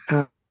that?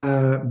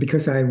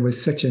 Because I was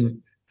such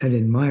an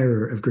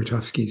admirer of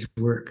Grotowski's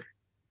work.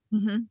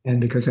 Mm-hmm.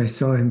 And because I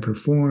saw him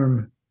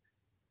perform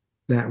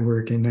that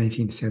work in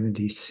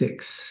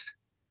 1976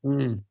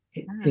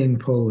 in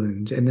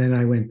Poland. And then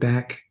I went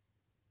back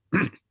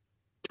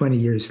 20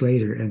 years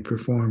later and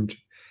performed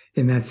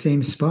in that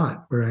same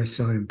spot where I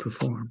saw him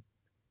perform.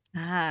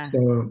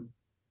 So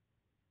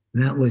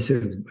that was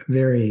a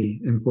very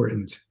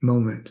important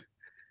moment.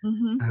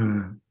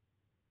 Mm-hmm.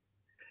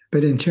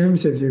 But in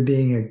terms of there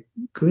being a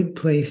good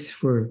place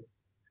for,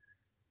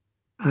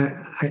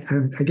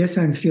 I guess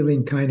I'm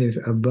feeling kind of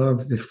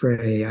above the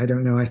fray. I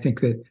don't know. I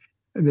think that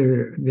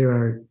there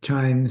are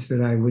times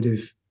that I would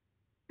have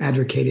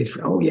advocated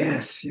for, oh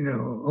yes, you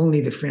know,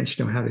 only the French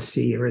know how to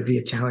see, or the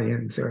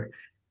Italians, or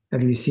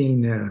have you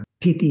seen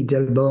Pippi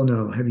del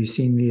Bono? Have you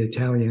seen the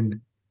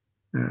Italian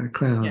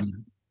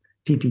clown,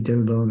 Pippi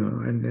del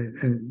Bono? And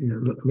you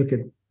know, look at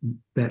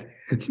that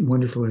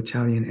wonderful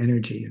Italian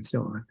energy and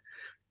so on.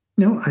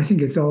 No, I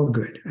think it's all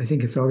good. I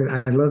think it's all good.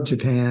 I love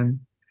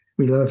Japan.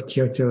 We love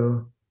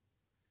Kyoto.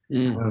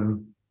 We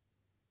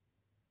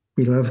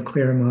love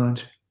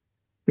Claremont.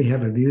 We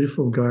have a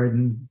beautiful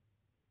garden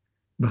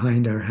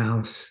behind our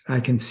house. I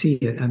can see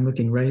it. I'm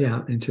looking right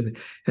out into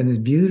and the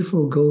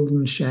beautiful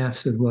golden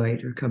shafts of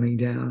light are coming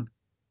down.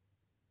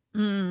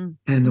 And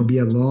there'll be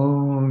a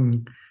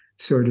long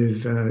sort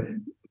of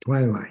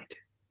twilight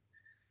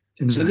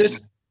tonight. So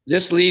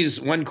this leaves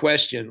one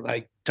question.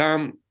 Like,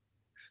 Tom,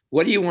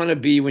 what do you want to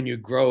be when you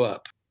grow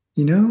up?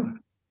 You know,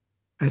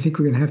 I think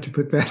we're going to have to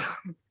put that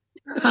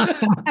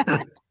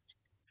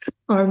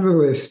on the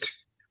list.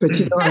 But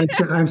you know,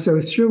 I'm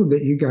so thrilled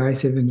that you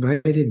guys have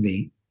invited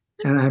me,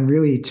 and I'm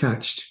really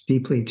touched,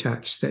 deeply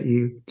touched, that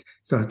you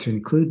thought to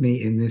include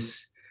me in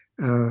this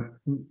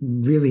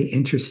really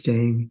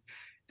interesting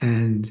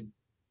and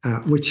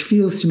which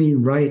feels to me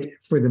right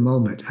for the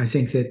moment. I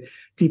think that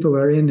people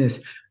are in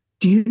this.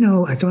 Do you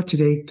know? I thought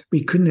today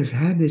we couldn't have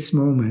had this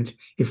moment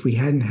if we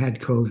hadn't had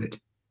COVID.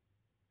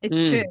 It's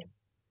true.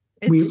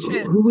 It's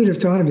true. Who would have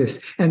thought of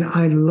this? And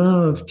I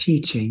love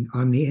teaching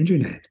on the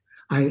internet.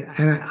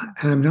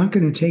 I'm not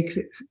going to take,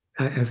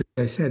 as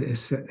I said,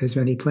 as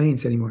many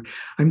planes anymore.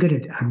 I'm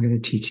going to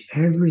teach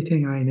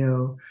everything I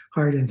know,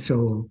 heart and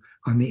soul,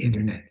 on the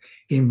internet.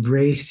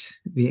 Embrace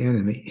the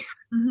enemy.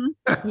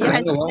 Mm-hmm.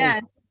 Yes,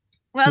 yes.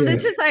 Well,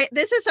 yeah.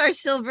 This is our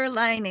silver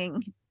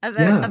lining of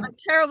a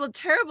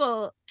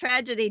terrible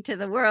tragedy to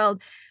the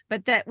world,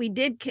 but that we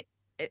did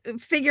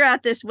figure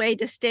out this way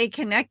to stay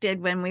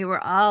connected when we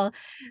were all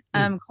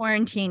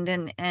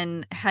quarantined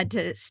and had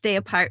to stay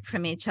apart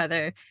from each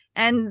other.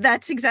 And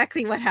that's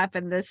exactly what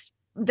happened. This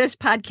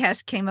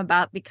podcast came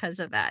about because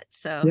of that.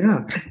 So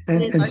yeah,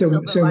 and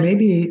so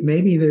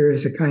maybe there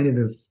is a kind of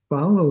a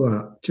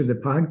follow-up to the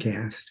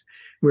podcast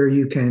where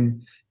you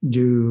can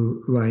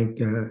do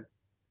like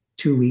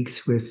 2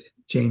 weeks with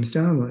James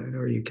Donlan,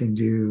 or you can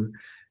do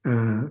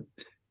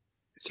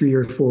 3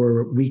 or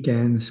 4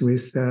 weekends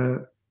with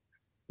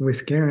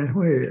Karen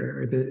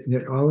Hoyer,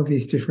 all of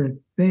these different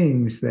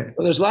things that.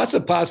 Well, there's lots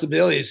of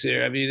possibilities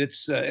here. I mean,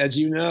 it's as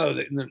you know,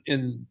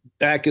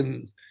 back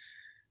in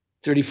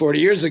 30, 40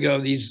 years ago,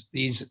 these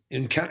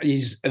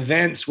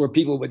events where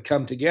people would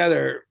come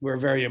together were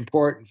very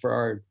important for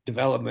our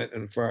development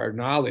and for our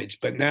knowledge.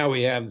 But now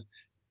we have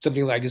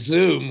something like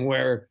Zoom,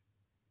 where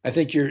I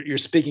think you're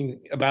speaking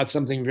about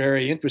something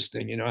very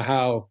interesting. You know,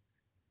 how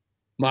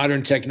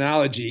modern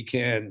technology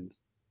can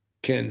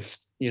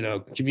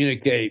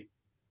communicate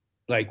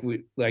like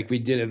we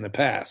did in the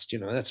past. You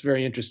know, that's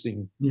very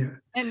interesting. Yeah.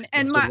 And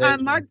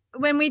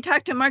when we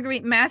talked to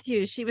Marguerite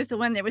Matthews, she was the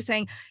one that was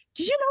saying,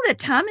 "Did you know that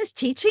Tom is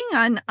teaching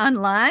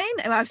online?"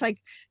 And I was like,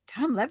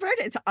 "Tom Leabhart,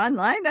 it's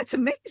online? That's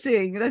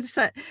amazing." That's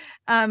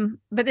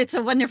but it's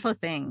a wonderful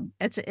thing.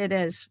 It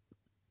is.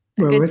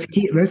 Well, let's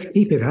keep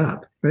it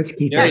up. Let's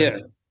keep it up. Yeah.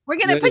 We're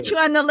going to put you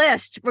on the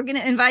list. We're going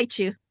to invite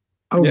you.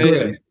 Oh,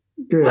 good.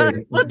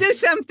 Good. We'll do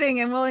something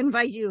and we'll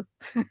invite you.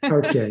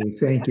 Okay.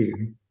 Thank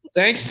you.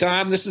 Thanks,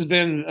 Tom. This has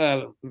been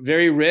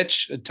very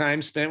rich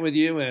time spent with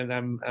you, and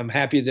I'm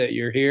happy that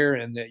you're here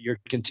and that you're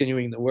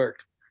continuing the work.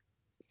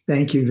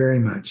 Thank you very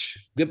much.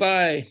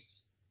 Goodbye.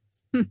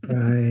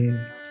 Bye.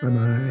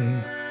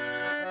 Bye-bye.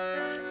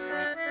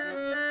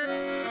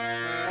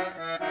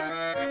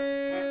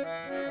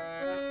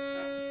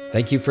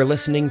 Thank you for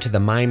listening to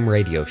the Mime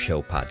Radio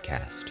Show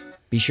podcast.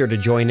 Be sure to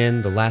join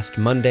in the last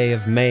Monday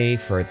of May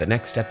for the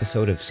next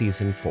episode of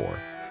Season 4.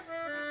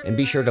 And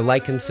be sure to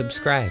like and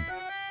subscribe.